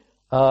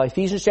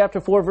 Ephesians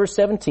chapter 4, verse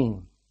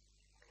 17.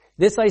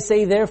 This I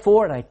say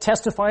therefore, and I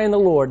testify in the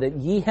Lord, that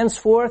ye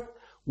henceforth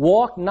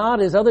walk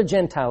not as other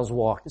Gentiles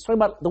walk. It's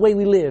talking about the way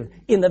we live.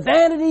 In the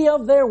vanity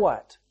of their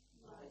what?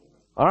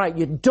 Alright,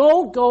 you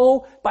don't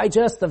go by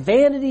just the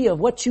vanity of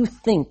what you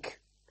think.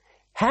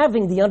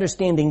 Having the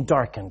understanding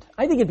darkened.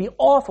 I think it'd be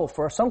awful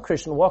for some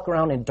Christian to walk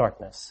around in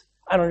darkness.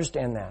 I don't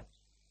understand that.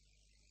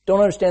 Don't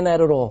understand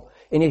that at all.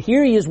 And yet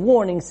here he is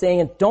warning,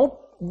 saying, don't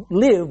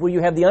live where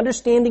you have the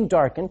understanding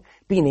darkened,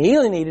 being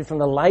alienated from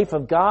the life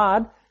of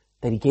God,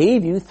 that He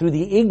gave you through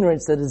the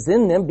ignorance that is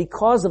in them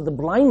because of the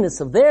blindness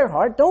of their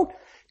heart.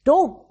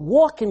 Don't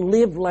walk and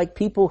live like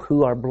people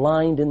who are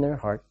blind in their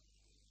heart.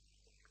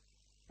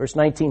 Verse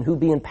 19, who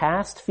being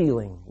past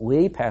feeling,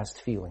 way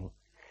past feeling,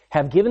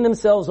 have given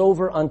themselves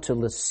over unto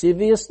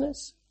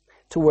lasciviousness,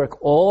 to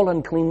work all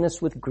uncleanness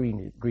with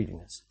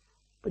greediness.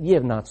 But ye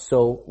have not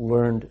so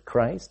learned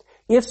Christ.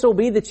 If so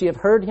be that ye have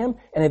heard Him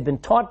and have been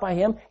taught by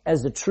Him,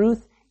 as the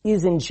truth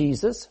is in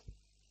Jesus,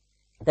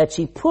 that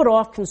ye put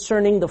off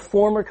concerning the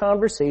former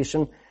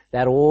conversation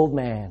that old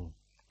man.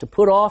 To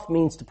put off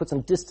means to put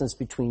some distance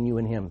between you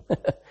and him,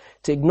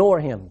 to ignore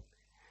him,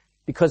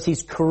 because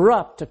he's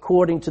corrupt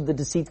according to the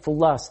deceitful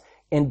lust,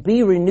 and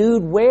be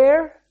renewed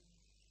where?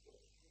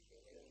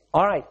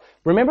 All right.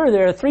 Remember,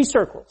 there are 3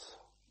 circles.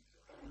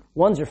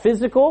 One's your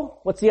physical.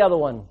 What's the other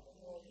one?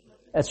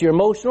 That's your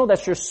emotional.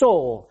 That's your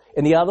soul.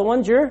 And the other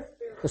one's the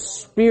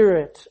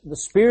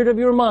spirit of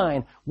your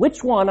mind.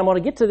 Which one, I'm going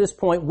to get to this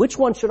point, which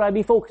one should I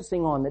be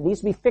focusing on that needs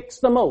to be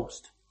fixed the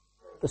most?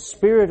 The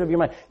spirit of your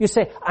mind. You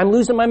say, I'm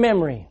losing my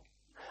memory.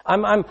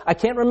 I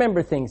can't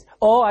remember things.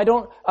 Oh,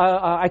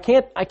 I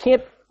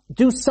can't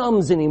do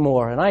sums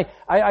anymore. And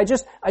I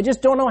just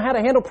don't know how to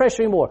handle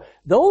pressure anymore.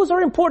 Those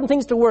are important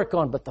things to work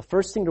on, but the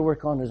first thing to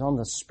work on is on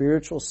the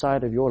spiritual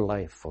side of your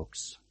life,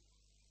 folks.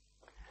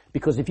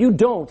 Because if you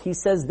don't, he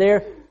says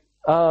there,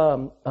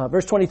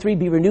 verse 23,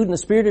 be renewed in the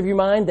spirit of your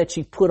mind, that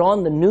ye put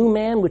on the new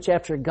man, which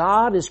after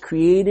God is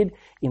created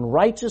in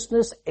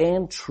righteousness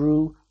and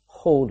true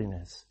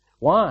holiness.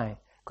 Why?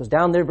 Because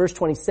down there, verse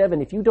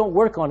 27, if you don't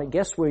work on it,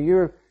 guess where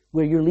you're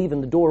leaving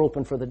the door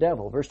open for the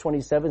devil. Verse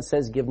 27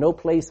 says, give no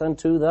place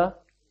unto the...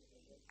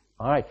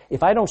 Alright,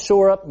 if I don't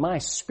shore up my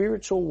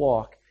spiritual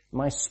walk,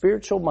 my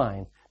spiritual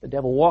mind, the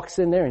devil walks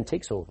in there and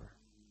takes over.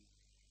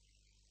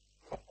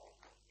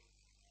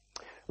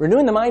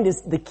 Renewing the mind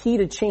is the key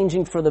to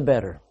changing for the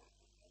better.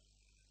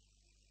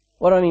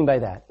 What do I mean by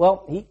that?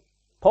 Well,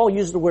 Paul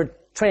uses the word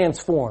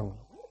transform.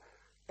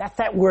 That's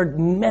that word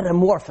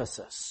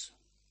metamorphosis.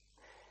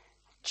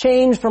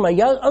 Change from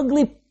a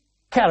ugly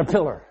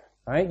caterpillar.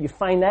 All right, you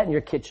find that in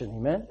your kitchen,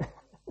 amen?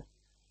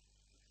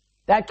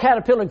 That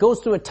caterpillar goes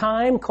through a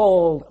time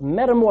called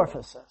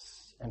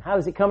metamorphosis. And how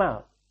does it come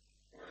out?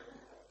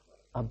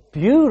 A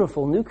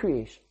beautiful new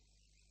creation.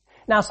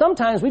 Now,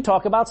 sometimes we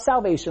talk about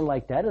salvation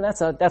like that, and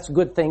that's a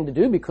good thing to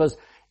do, because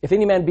if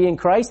any man be in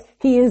Christ,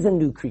 he is a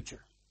new creature.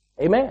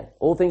 Amen.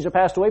 Old things are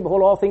passed away,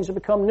 behold, all things have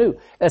become new.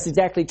 That's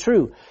exactly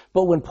true.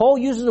 But when Paul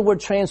uses the word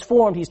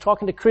transformed, he's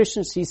talking to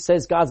Christians. He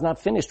says, God's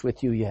not finished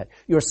with you yet.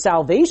 Your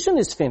salvation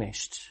is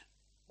finished,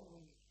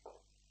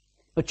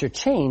 but your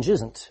change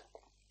isn't.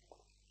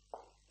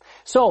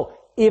 So,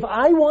 if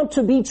I want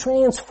to be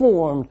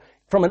transformed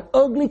from an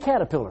ugly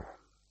caterpillar,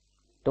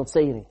 don't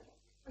say anything,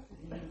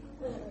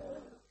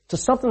 to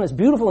something that's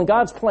beautiful in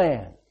God's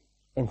plan,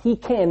 and He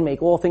can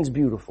make all things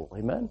beautiful.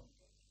 Amen?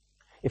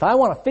 If I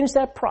want to finish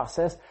that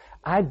process,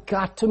 I've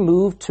got to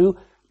move to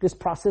this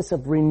process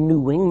of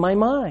renewing my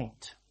mind.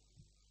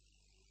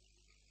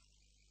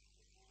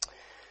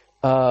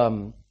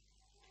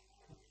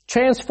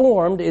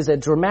 Transformed is a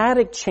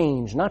dramatic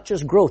change, not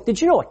just growth.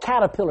 Did you know a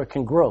caterpillar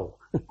can grow?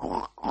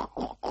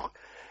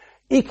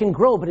 It can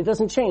grow, but it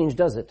doesn't change,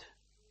 does it?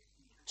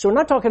 So we're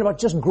not talking about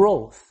just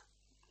growth.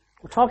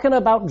 We're talking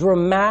about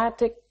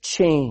dramatic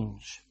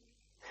change.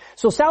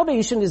 So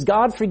salvation is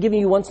God forgiving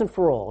you once and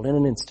for all in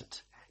an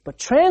instant. But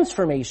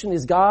transformation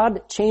is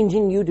God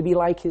changing you to be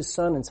like His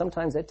Son, and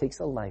sometimes that takes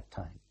a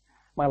lifetime.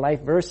 My life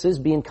verse is,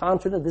 being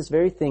confident of this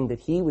very thing, that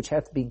He which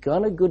hath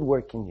begun a good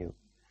work in you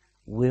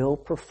will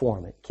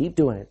perform it. Keep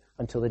doing it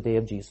until the day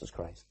of Jesus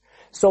Christ.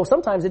 So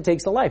sometimes it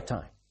takes a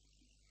lifetime.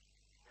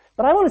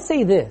 But I want to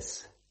say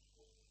this.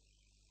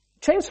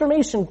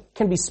 Transformation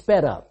can be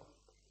sped up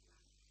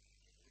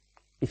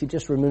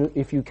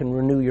if you can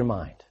renew your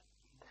mind.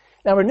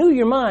 Now, renew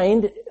your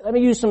mind, let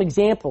me use some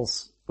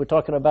examples. We're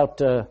talking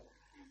about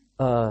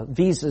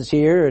visas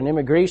here and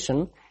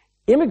immigration.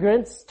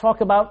 Immigrants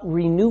talk about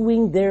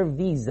renewing their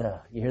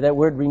visa. You hear that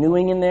word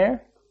renewing in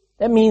there?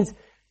 That means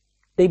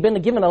they've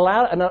been given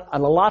an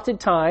allotted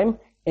time,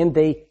 and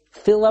they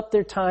fill up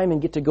their time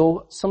and get to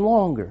go some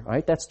longer,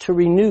 right? That's to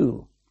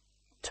renew,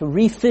 to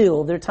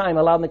refill their time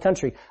allowed in the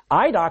country.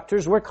 Eye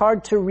doctors work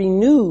hard to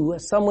renew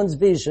someone's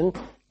vision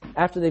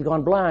after they've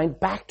gone blind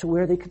back to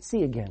where they could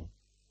see again.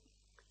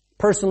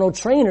 Personal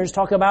trainers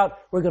talk about,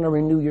 we're going to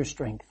renew your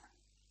strength.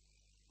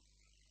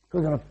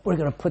 We're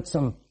going to put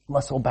some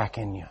muscle back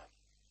in you.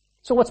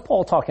 So what's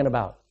Paul talking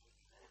about?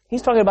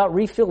 He's talking about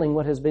refilling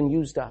what has been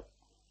used up.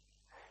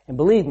 And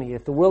believe me,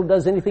 if the world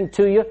does anything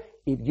to you,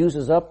 it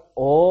uses up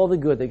all the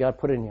good that God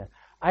put in you.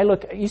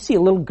 You see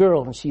a little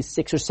girl, and she's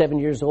 6 or 7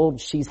 years old,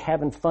 and she's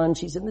having fun.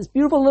 She's in this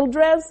beautiful little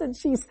dress, and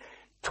she's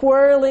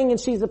twirling, and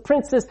she's a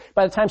princess.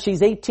 By the time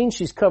she's 18,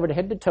 she's covered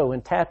head to toe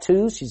in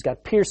tattoos. She's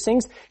got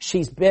piercings.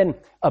 She's been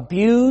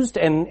abused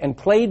and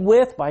played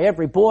with by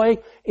every boy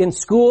in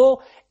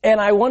school. And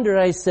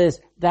I says,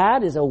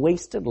 that is a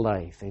wasted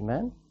life.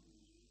 Amen?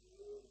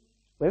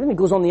 Well, everything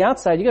goes on the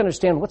outside. You got to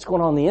understand what's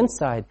going on the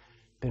inside.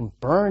 been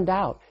burned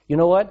out. You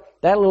know what?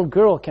 That little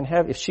girl can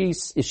have, if she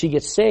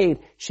gets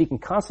saved, she can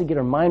constantly get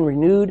her mind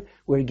renewed,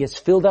 where it gets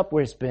filled up,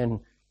 where it's been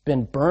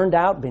burned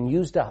out, been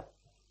used up.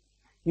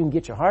 You can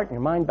get your heart and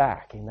your mind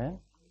back. Amen?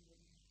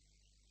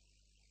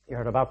 You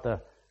heard about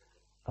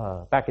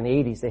back in the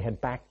 80s, they had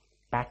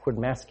backward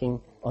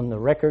masking on the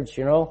records,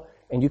 you know?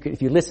 And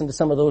if you listen to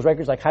some of those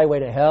records, like Highway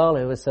to Hell,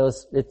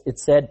 it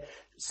said,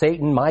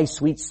 Satan, my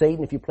sweet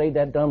Satan, if you played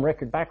that dumb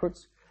record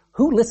backwards.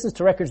 Who listens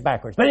to records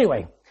backwards? But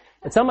anyway,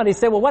 and somebody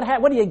said, well,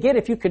 what do you get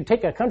if you could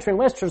take a country and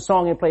western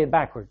song and play it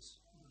backwards?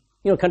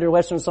 You know, country and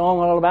western song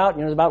all about,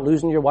 you know, it's about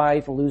losing your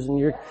wife and losing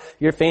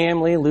your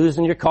family,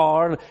 losing your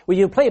car. Well,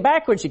 you play it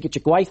backwards, you get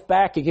your wife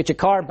back, you get your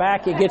car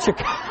back, you get your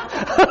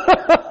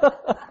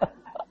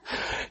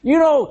You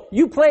know,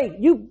 you play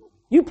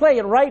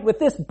it right with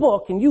this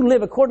book, and you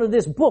live according to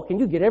this book, and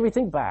you get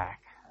everything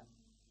back.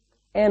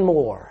 And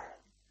more.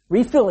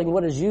 Refilling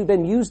what has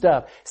been used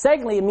up.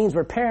 Secondly, it means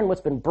repairing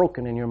what's been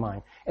broken in your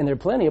mind. And there are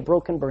plenty of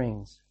broken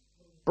brains,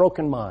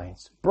 broken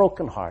minds,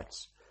 broken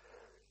hearts.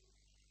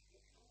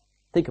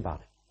 Think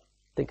about it.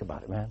 Think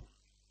about it, man.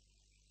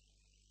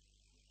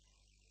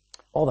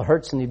 All the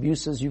hurts and the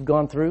abuses you've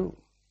gone through.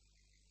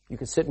 You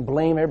could sit and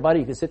blame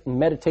everybody. You could sit and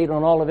meditate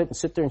on all of it and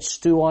sit there and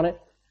stew on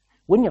it.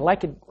 Wouldn't you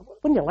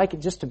like it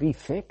just to be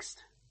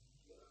fixed?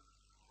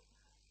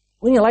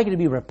 Wouldn't you like it to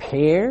be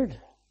repaired?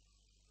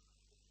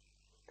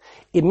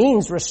 It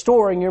means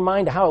restoring your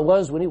mind to how it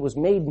was when it was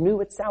made new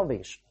at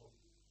salvation.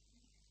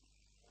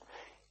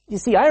 You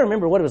see, I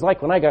remember what it was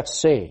like when I got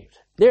saved.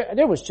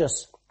 There was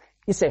just,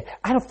 you say,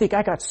 I don't think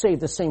I got saved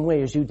the same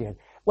way as you did.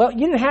 Well,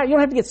 you don't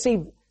have to get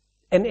saved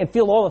and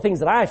feel all the things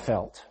that I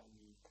felt.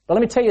 But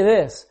let me tell you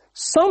this,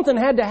 something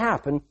had to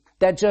happen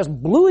that just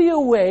blew you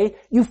away.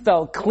 You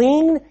felt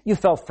clean. You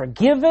felt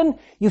forgiven.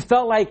 You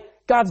felt like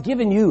God's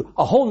given you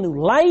a whole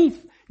new life.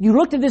 You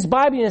looked at this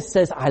Bible and it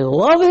says, I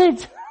love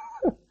it.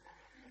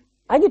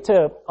 I get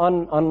to,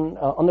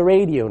 on the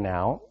radio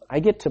now, I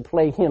get to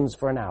play hymns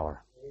for an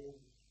hour.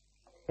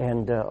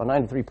 And, on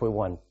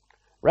 93.1.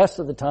 Rest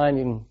of the time,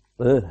 you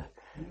can,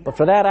 but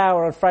for that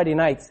hour on Friday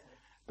nights.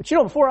 But you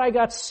know, before I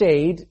got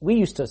saved, we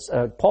used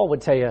to, Paul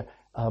would tell you,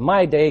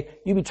 my day,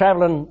 you'd be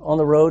traveling on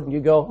the road and you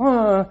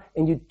go,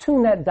 and you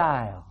tune that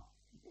dial.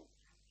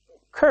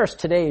 Curse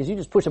today is you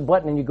just push a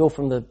button and you go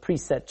from the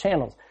preset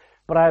channels.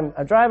 But I'm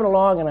driving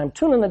along and I'm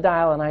tuning the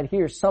dial and I'd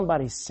hear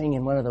somebody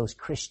singing one of those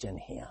Christian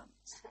hymns.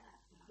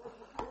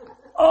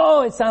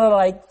 Oh, it sounded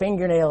like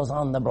fingernails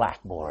on the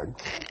blackboard.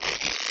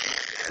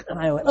 And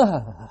I went,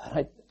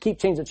 I keep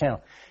changing the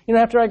channel. You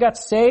know, after I got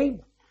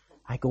saved,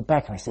 I go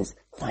back and I says,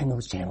 find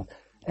those channels.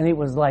 And it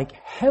was like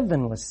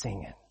heaven was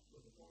singing.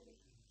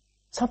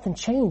 Something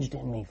changed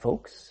in me,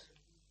 folks.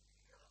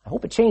 I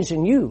hope it changed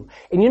in you.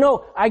 And you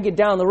know, I get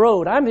down the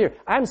road.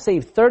 I'm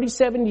saved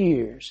 37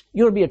 years.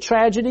 You know what would be a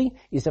tragedy?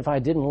 Is if I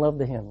didn't love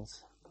the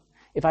hymns.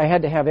 If I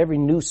had to have every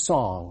new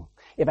song.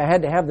 If I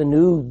had to have the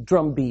new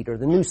drum beat or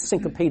the new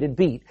syncopated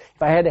beat.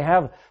 If I had to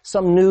have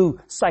some new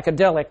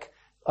psychedelic,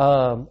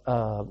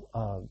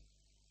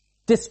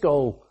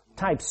 disco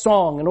type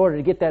song in order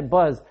to get that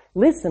buzz.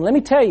 Listen, let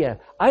me tell you,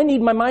 I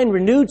need my mind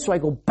renewed so I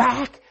go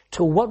back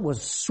to what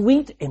was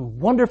sweet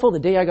and wonderful the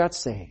day I got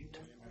saved.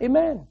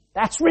 Amen.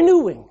 That's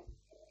renewing.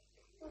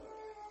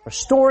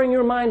 Restoring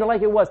your mind to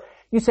like it was.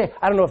 You say,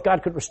 I don't know if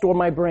God could restore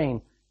my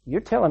brain. You're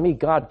telling me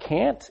God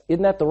can't?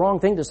 Isn't that the wrong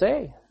thing to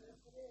say?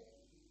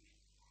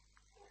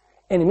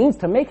 And it means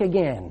to make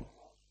again.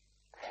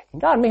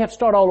 And God may have to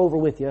start all over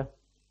with you.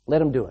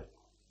 Let Him do it.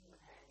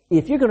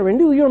 If you're going to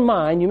renew your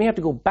mind, you may have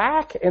to go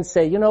back and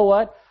say, you know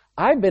what?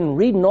 I've been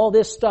reading all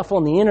this stuff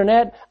on the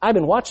internet. I've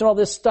been watching all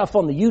this stuff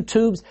on the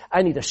YouTubes.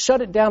 I need to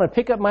shut it down and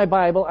pick up my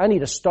Bible. I need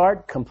to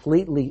start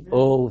completely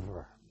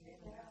over.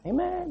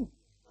 Amen.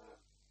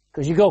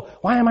 Because you go,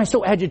 why am I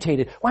so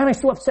agitated? Why am I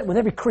so upset with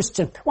every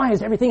Christian? Why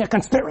is everything a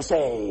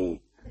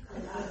conspiracy?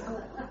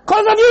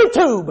 Because of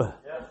YouTube.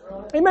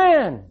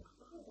 Amen.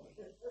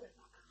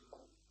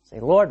 Say,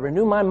 Lord,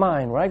 renew my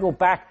mind where I go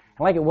back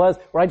and like it was,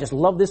 where I just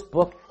love this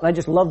book and I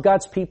just love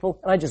God's people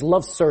and I just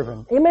love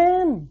serving.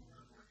 Amen.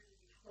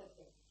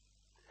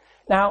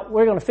 Now,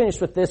 we're going to finish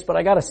with this, but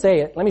I got to say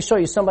it. Let me show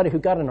you somebody who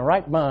got in the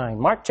right mind.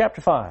 Mark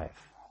chapter 5.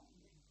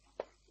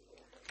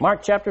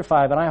 Mark chapter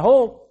 5. And I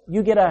hope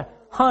you get a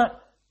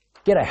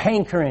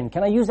hankering.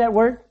 Can I use that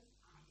word?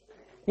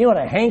 You know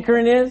what a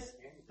hankering is?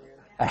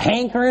 A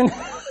hankering?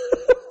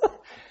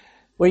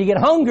 Where you get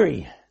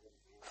hungry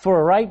for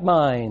a right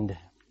mind.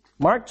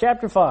 Mark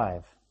chapter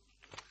 5.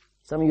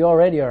 Some of you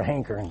already are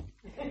hankering.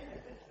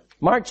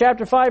 Mark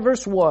chapter 5,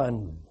 verse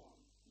 1.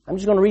 I'm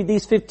just going to read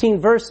these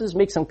 15 verses,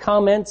 make some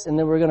comments, and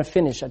then we're going to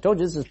finish. I told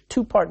you this is a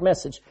two-part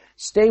message.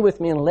 Stay with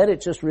me and let it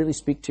just really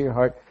speak to your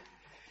heart.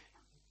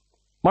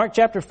 Mark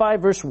chapter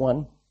 5, verse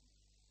 1.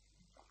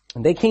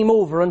 And they came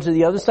over unto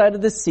the other side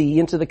of the sea,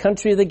 into the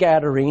country of the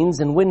Gadarenes,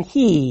 and when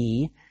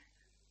he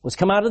was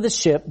come out of the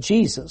ship,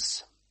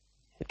 Jesus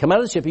had come out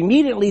of the ship,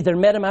 immediately there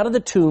met him out of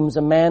the tombs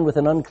a man with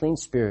an unclean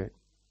spirit,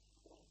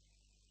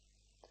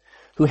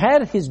 who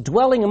had his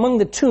dwelling among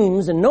the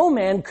tombs, and no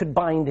man could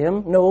bind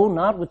him, no,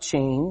 not with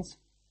chains,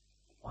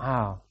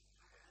 Wow.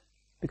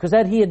 Because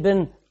that he had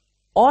been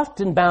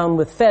often bound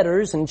with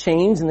fetters and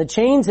the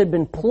chains had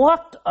been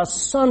plucked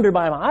asunder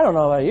by him. I don't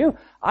know about you.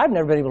 I've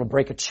never been able to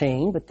break a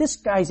chain, but this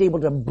guy's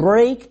able to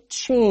break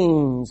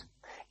chains.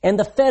 And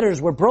the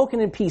fetters were broken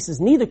in pieces.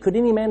 Neither could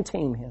any man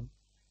tame him.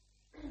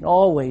 And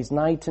always,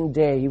 night and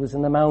day, he was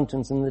in the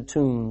mountains and the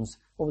tombs.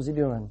 What was he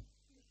doing?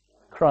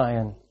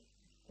 Crying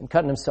and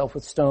cutting himself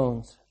with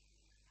stones.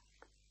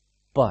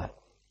 But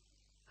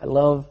I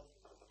love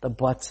the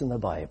buts in the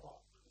Bible.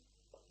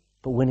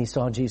 But when he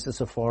saw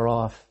Jesus afar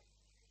off,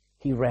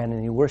 he ran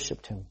and he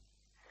worshipped him.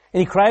 And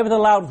he cried with a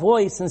loud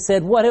voice and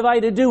said, "What have I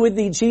to do with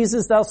thee,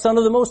 Jesus, thou Son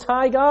of the Most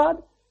High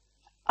God?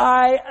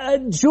 I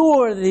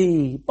adjure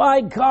thee,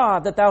 by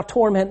God, that thou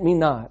torment me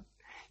not."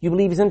 You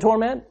believe he's in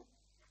torment?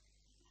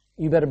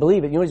 You better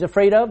believe it. You know what he's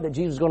afraid of? That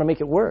Jesus is going to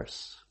make it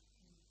worse.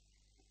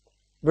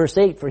 Verse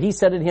 8, "For he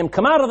said unto him,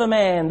 Come out of the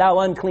man, thou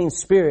unclean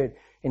spirit.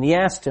 And he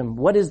asked him,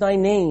 What is thy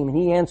name? And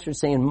he answered,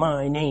 saying,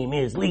 My name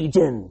is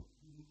Legion,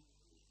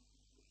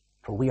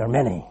 for we are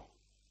many.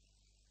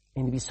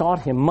 And he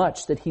besought him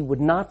much that he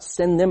would not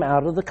send them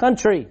out of the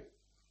country.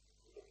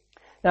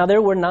 Now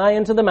there were nigh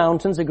unto the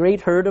mountains a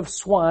great herd of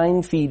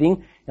swine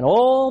feeding, and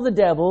all the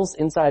devils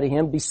inside of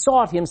him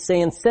besought him,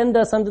 saying, Send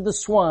us unto the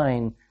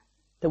swine,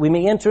 that we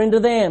may enter into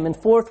them. And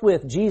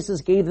forthwith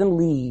Jesus gave them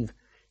leave.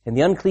 And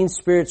the unclean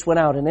spirits went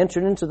out and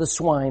entered into the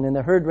swine, and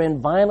the herd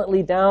ran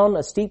violently down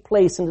a steep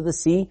place into the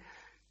sea.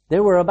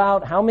 There were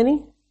about, how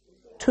many?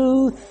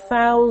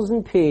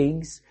 2,000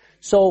 pigs.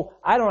 So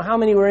I don't know how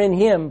many were in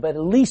him, but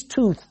at least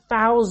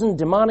 2,000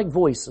 demonic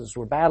voices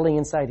were battling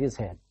inside his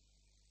head.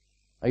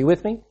 Are you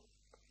with me?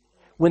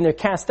 When they're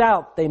cast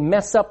out, they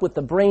mess up with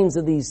the brains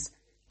of these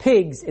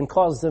pigs and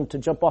cause them to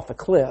jump off a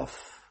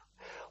cliff.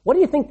 What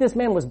do you think this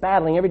man was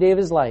battling every day of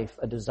his life?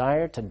 A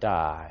desire to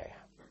die.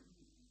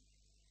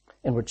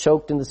 And were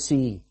choked in the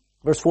sea.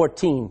 Verse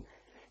 14.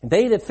 And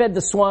they that fed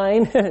the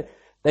swine,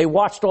 they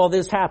watched all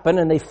this happen,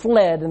 and they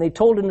fled, and they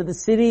told into the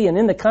city and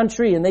in the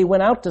country, and they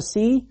went out to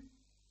see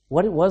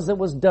what it was that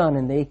was done,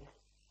 and they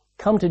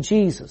come to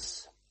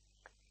Jesus.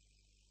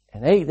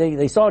 And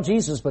they saw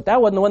Jesus, but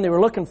that wasn't the one they were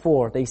looking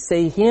for. They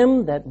say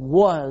him that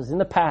was in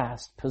the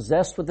past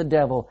possessed with the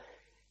devil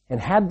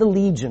and had the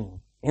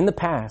legion in the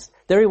past.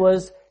 There he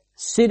was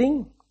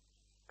sitting.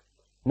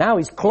 Now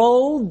he's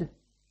clothed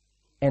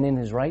and in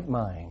his right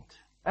mind.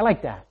 I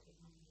like that.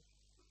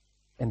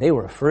 And they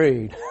were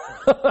afraid.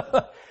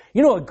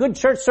 You know, a good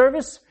church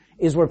service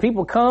is where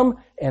people come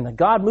and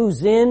God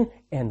moves in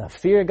and the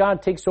fear of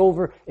God takes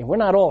over, and we're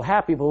not all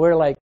happy, but we're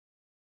like,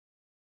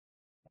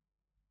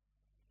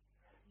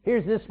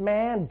 here's this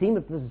man,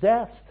 demon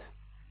possessed.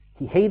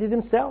 He hated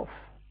himself.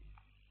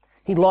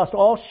 He lost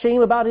all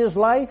shame about his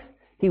life.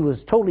 He was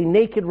totally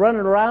naked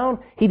running around.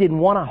 He didn't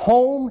want a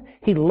home.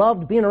 He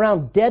loved being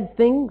around dead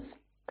things.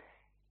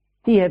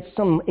 He had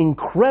some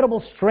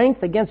incredible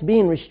strength against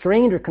being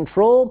restrained or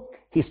controlled.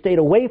 He stayed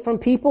away from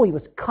people. He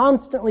was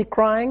constantly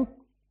crying,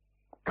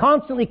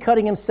 constantly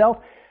cutting himself.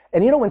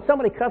 And you know, when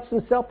somebody cuts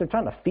himself, they're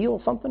trying to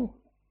feel something.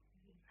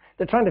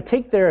 They're trying to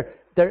take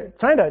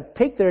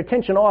their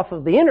attention off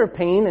of the inner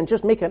pain and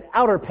just make an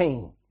outer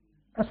pain.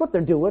 That's what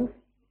they're doing.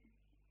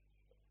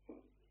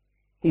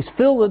 He's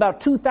filled with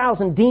about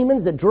 2,000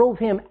 demons that drove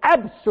him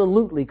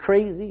absolutely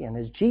crazy, and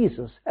as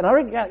Jesus, and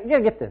you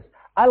gotta get this.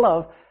 I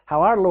love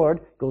how our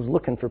Lord goes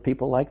looking for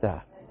people like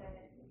that.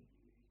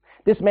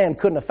 This man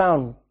couldn't have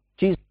found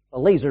Jesus with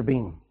a laser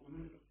beam.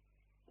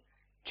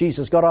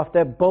 Jesus got off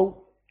that boat,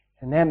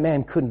 and that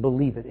man couldn't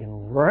believe it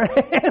and ran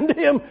to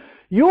him.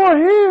 You're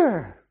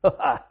here!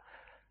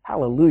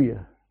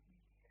 Hallelujah.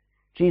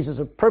 Jesus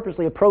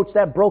purposely approached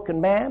that broken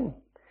man. And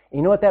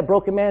you know what that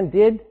broken man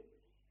did?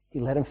 He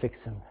let him fix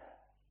him.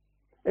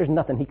 There's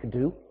nothing he could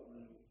do.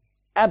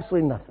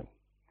 Absolutely nothing.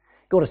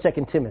 Go to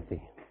 2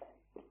 Timothy.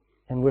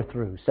 And we're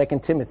through.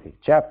 2 Timothy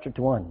chapter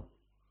 1.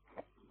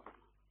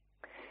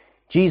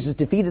 Jesus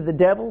defeated the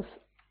devils.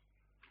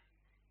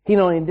 He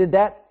not only did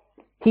that,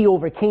 he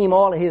overcame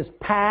all of his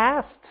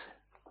past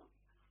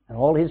and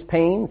all his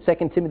pain.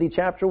 2 Timothy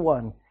chapter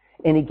 1.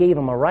 And he gave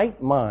him a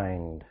right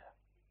mind.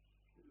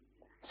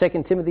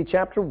 2 Timothy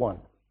chapter 1.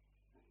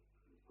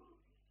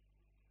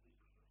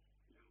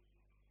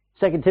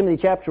 2 Timothy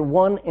chapter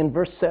 1 and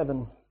verse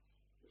 7.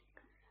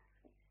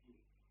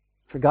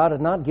 For God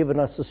hath not given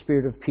us the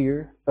spirit of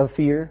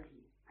fear,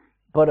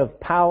 but of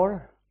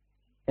power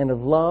and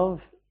of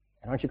love.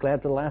 And aren't you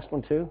glad for the last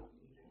one too?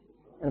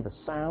 And of a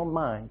sound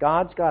mind.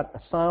 God's got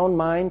a sound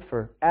mind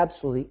for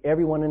absolutely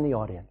everyone in the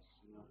audience.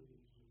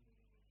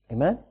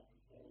 Amen?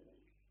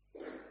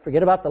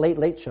 Forget about the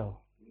late show.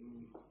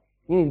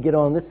 You need to get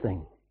on this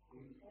thing.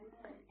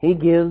 He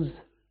gives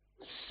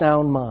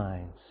sound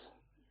minds.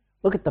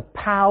 Look at the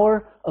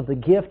power of the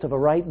gift of a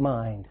right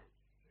mind.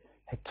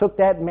 It took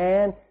that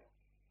man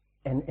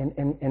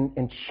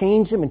and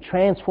changed him and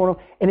transformed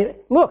him. And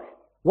look,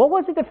 what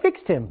was it that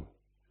fixed him?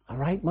 A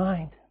right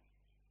mind.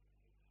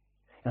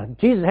 Now,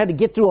 Jesus had to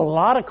get through a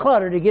lot of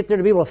clutter to get there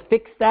to be able to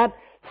fix that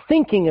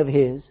thinking of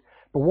his.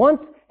 But once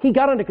he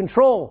got under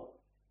control,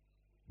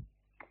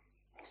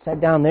 he sat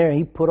down there and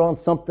he put on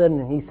something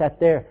and he sat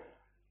there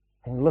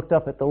and he looked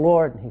up at the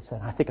Lord and he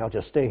said, I think I'll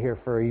just stay here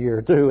for a year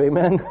or two.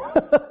 Amen.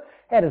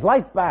 Had his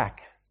life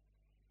back.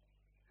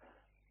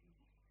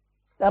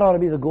 That ought to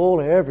be the goal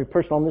of every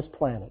person on this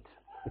planet.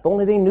 If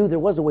only they knew there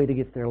was a way to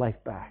get their life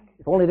back.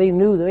 If only they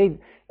knew the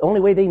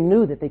only way they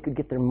knew that they could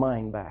get their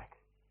mind back.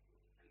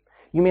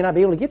 You may not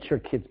be able to get your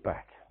kids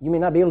back. You may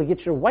not be able to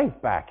get your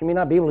wife back. You may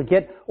not be able to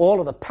get all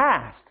of the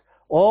past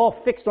all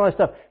fixed on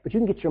stuff, but you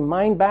can get your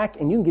mind back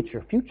and you can get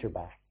your future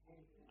back.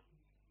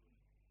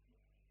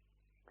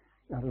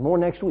 Now, there's more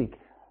next week.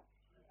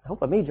 I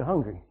hope I made you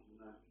hungry,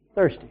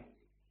 thirsty.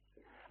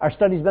 Our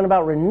study's been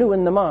about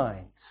renewing the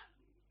minds,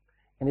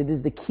 and it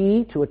is the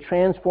key to a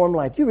transformed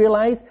life. Do you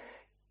realize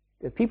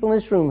there are people in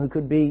this room who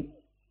could be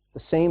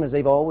the same as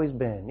they've always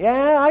been?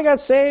 Yeah, I got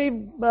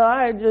saved, but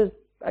I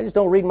just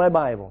don't read my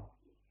Bible.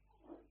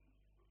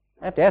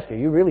 I have to ask you, are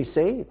you really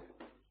saved?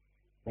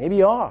 Maybe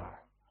you are.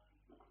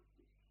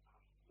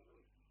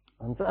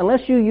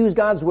 Unless you use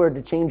God's Word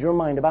to change your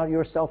mind about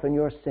yourself and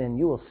your sin,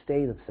 you will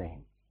stay the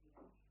same.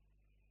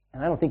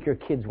 And I don't think your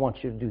kids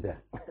want you to do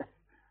that.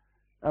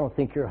 I don't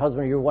think your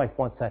husband or your wife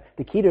wants that.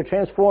 The key to a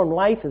transformed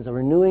life is a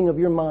renewing of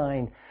your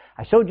mind.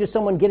 I showed you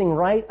someone getting a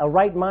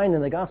right mind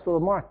in the Gospel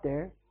of Mark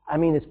there. I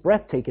mean, it's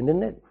breathtaking,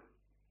 isn't it?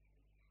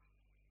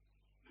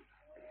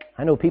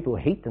 I know people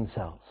who hate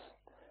themselves.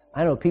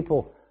 I know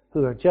people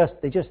who are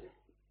they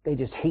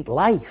just hate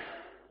life.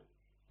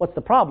 What's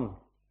the problem?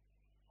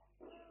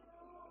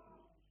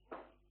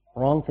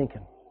 Wrong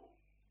thinking.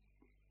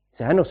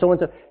 See, I know someone,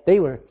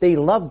 they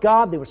loved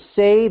God, they were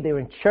saved, they were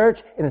in church,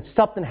 and then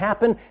something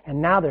happened,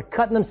 and now they're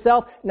cutting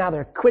themselves, now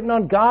they're quitting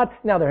on God,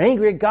 now they're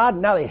angry at God,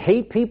 now they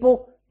hate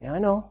people. Yeah, I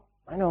know.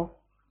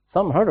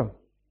 Something hurt them.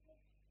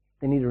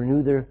 They need to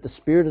renew the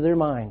spirit of their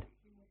mind.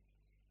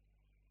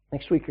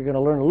 Next week you're going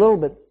to learn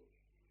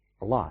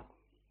a lot,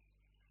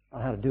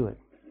 on how to do it.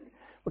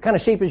 What kind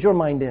of shape is your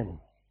mind in?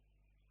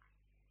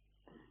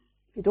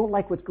 If you don't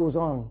like what goes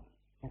on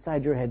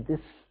inside your head,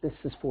 this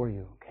is for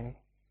you, okay?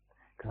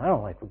 Because I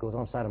don't like what goes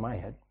on inside of my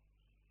head.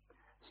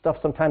 Stuff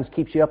sometimes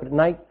keeps you up at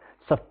night.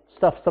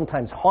 Stuff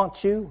sometimes haunts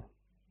you.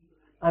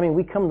 I mean,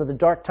 we come to the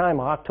dark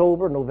time of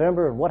October,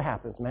 November, and what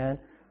happens, man?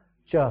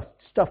 Just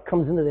stuff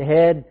comes into the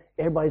head.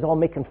 Everybody's all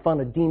making fun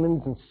of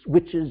demons and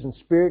witches and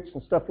spirits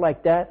and stuff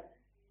like that.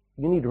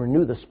 You need to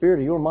renew the spirit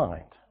of your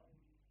mind.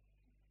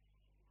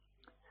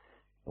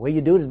 The way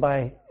you do it is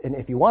and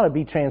if you want to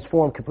be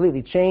transformed,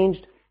 completely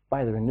changed,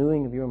 by the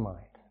renewing of your mind.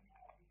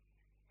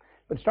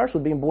 But it starts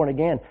with being born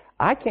again.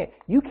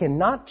 You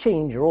cannot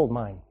change your old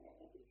mind.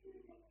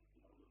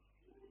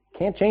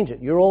 Can't change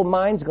it. Your old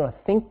mind's going to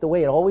think the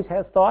way it always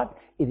has thought.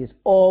 It is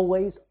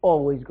always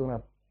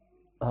going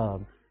to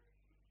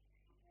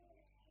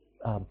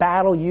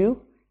battle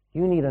you.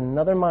 You need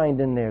another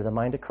mind in there, the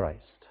mind of Christ.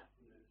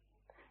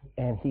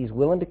 And He's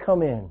willing to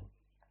come in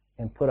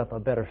and put up a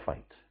better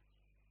fight.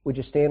 Would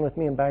you stand with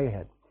me and bow your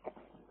head?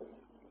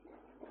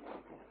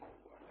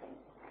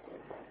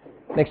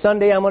 Next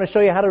Sunday, I'm going to show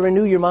you how to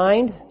renew your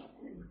mind.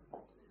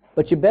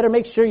 But you better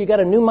make sure you got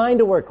a new mind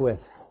to work with.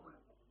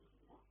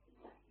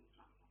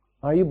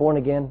 Are you born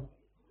again?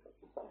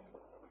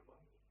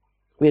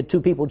 We had 2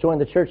 people join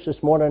the church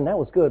this morning, and that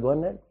was good,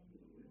 wasn't it?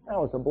 That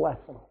was a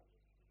blessing.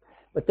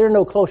 But they're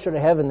no closer to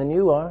heaven than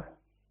you are.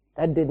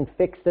 That didn't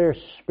fix their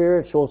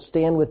spiritual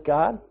stand with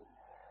God.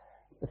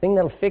 The thing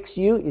that'll fix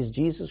you is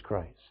Jesus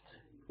Christ.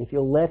 If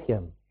you'll let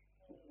Him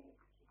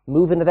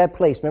move into that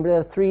place.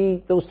 Remember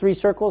those 3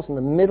 circles? In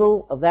the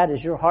middle of that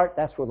is your heart.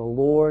 That's where the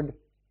Lord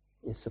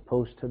is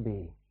supposed to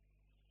be.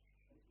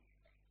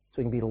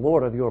 So He can be the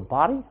Lord of your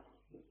body,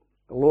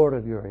 the Lord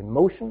of your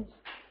emotions,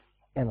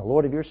 and the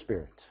Lord of your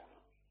spirit.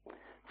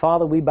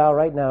 Father, we bow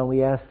right now and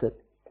we ask that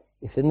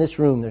if in this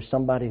room there's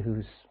somebody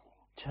who's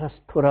just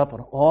put up an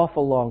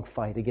awful long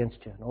fight against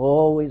you and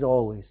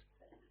always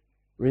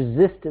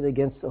resisted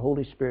against the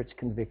Holy Spirit's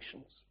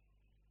convictions,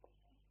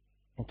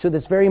 and to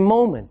this very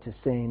moment is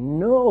saying,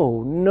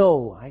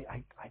 no,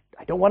 I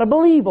don't want to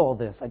believe all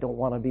this. I don't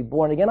want to be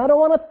born again. I don't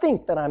want to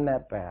think that I'm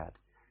that bad.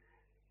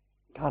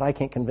 God, I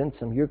can't convince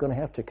them. You're going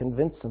to have to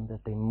convince them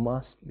that they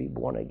must be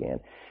born again.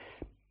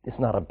 It's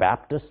not a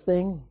Baptist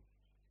thing.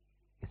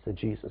 It's a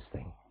Jesus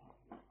thing.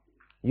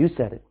 You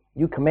said it.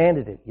 You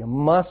commanded it. You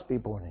must be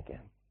born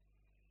again.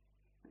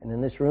 And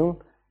in this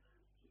room,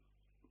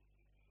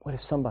 what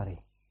if somebody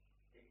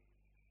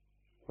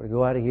were to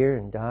go out of here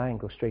and die and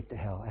go straight to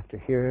hell after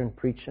hearing,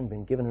 preaching,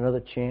 been given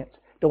another chance?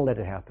 Don't let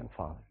it happen,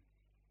 Father.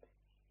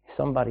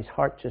 Somebody's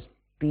heart just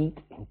beat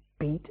and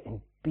beat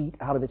and beat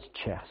out of its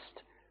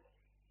chest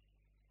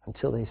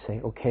until they say,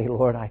 okay,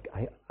 Lord,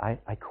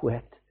 I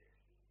quit.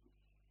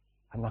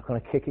 I'm not going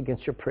to kick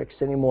against your pricks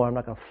anymore. I'm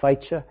not going to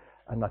fight you.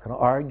 I'm not going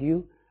to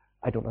argue.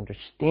 I don't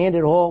understand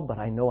it all, but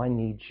I know I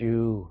need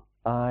you.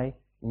 I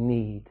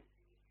need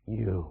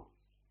you.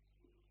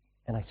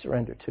 And I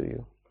surrender to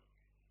you.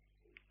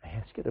 I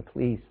ask you to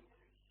please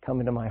come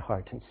into my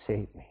heart and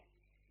save me.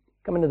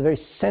 Come into the very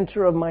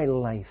center of my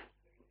life.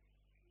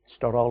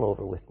 Start all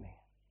over with me.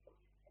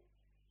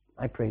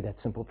 I prayed that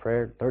simple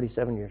prayer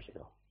 37 years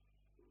ago.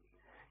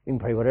 You can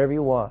pray whatever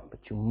you want, but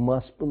you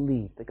must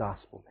believe the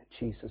gospel that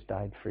Jesus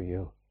died for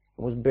you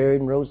and was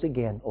buried and rose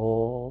again,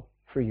 all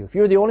for you. If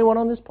you're the only one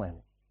on this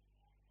planet,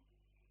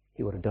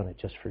 He would have done it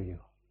just for you.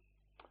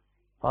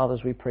 Father,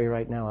 as we pray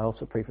right now, I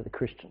also pray for the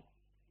Christian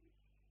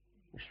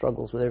who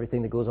struggles with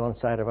everything that goes on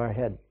inside of our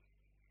head.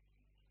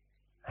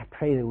 I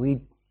pray that we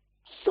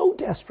so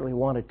desperately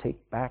want to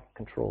take back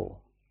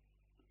control.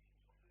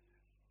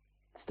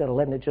 Instead of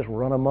letting it just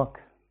run amok.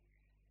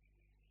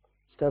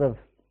 Instead of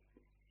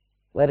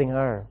letting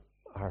our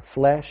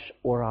flesh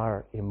or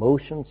our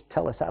emotions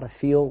tell us how to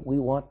feel, we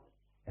want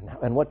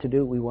and what to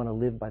do. We want to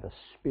live by the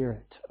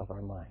Spirit of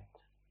our mind,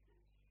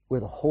 where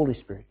the Holy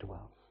Spirit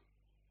dwells.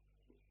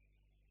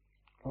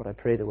 Lord, I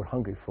pray that we're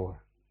hungry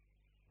for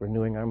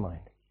renewing our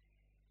mind.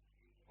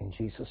 In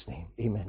Jesus' name, amen.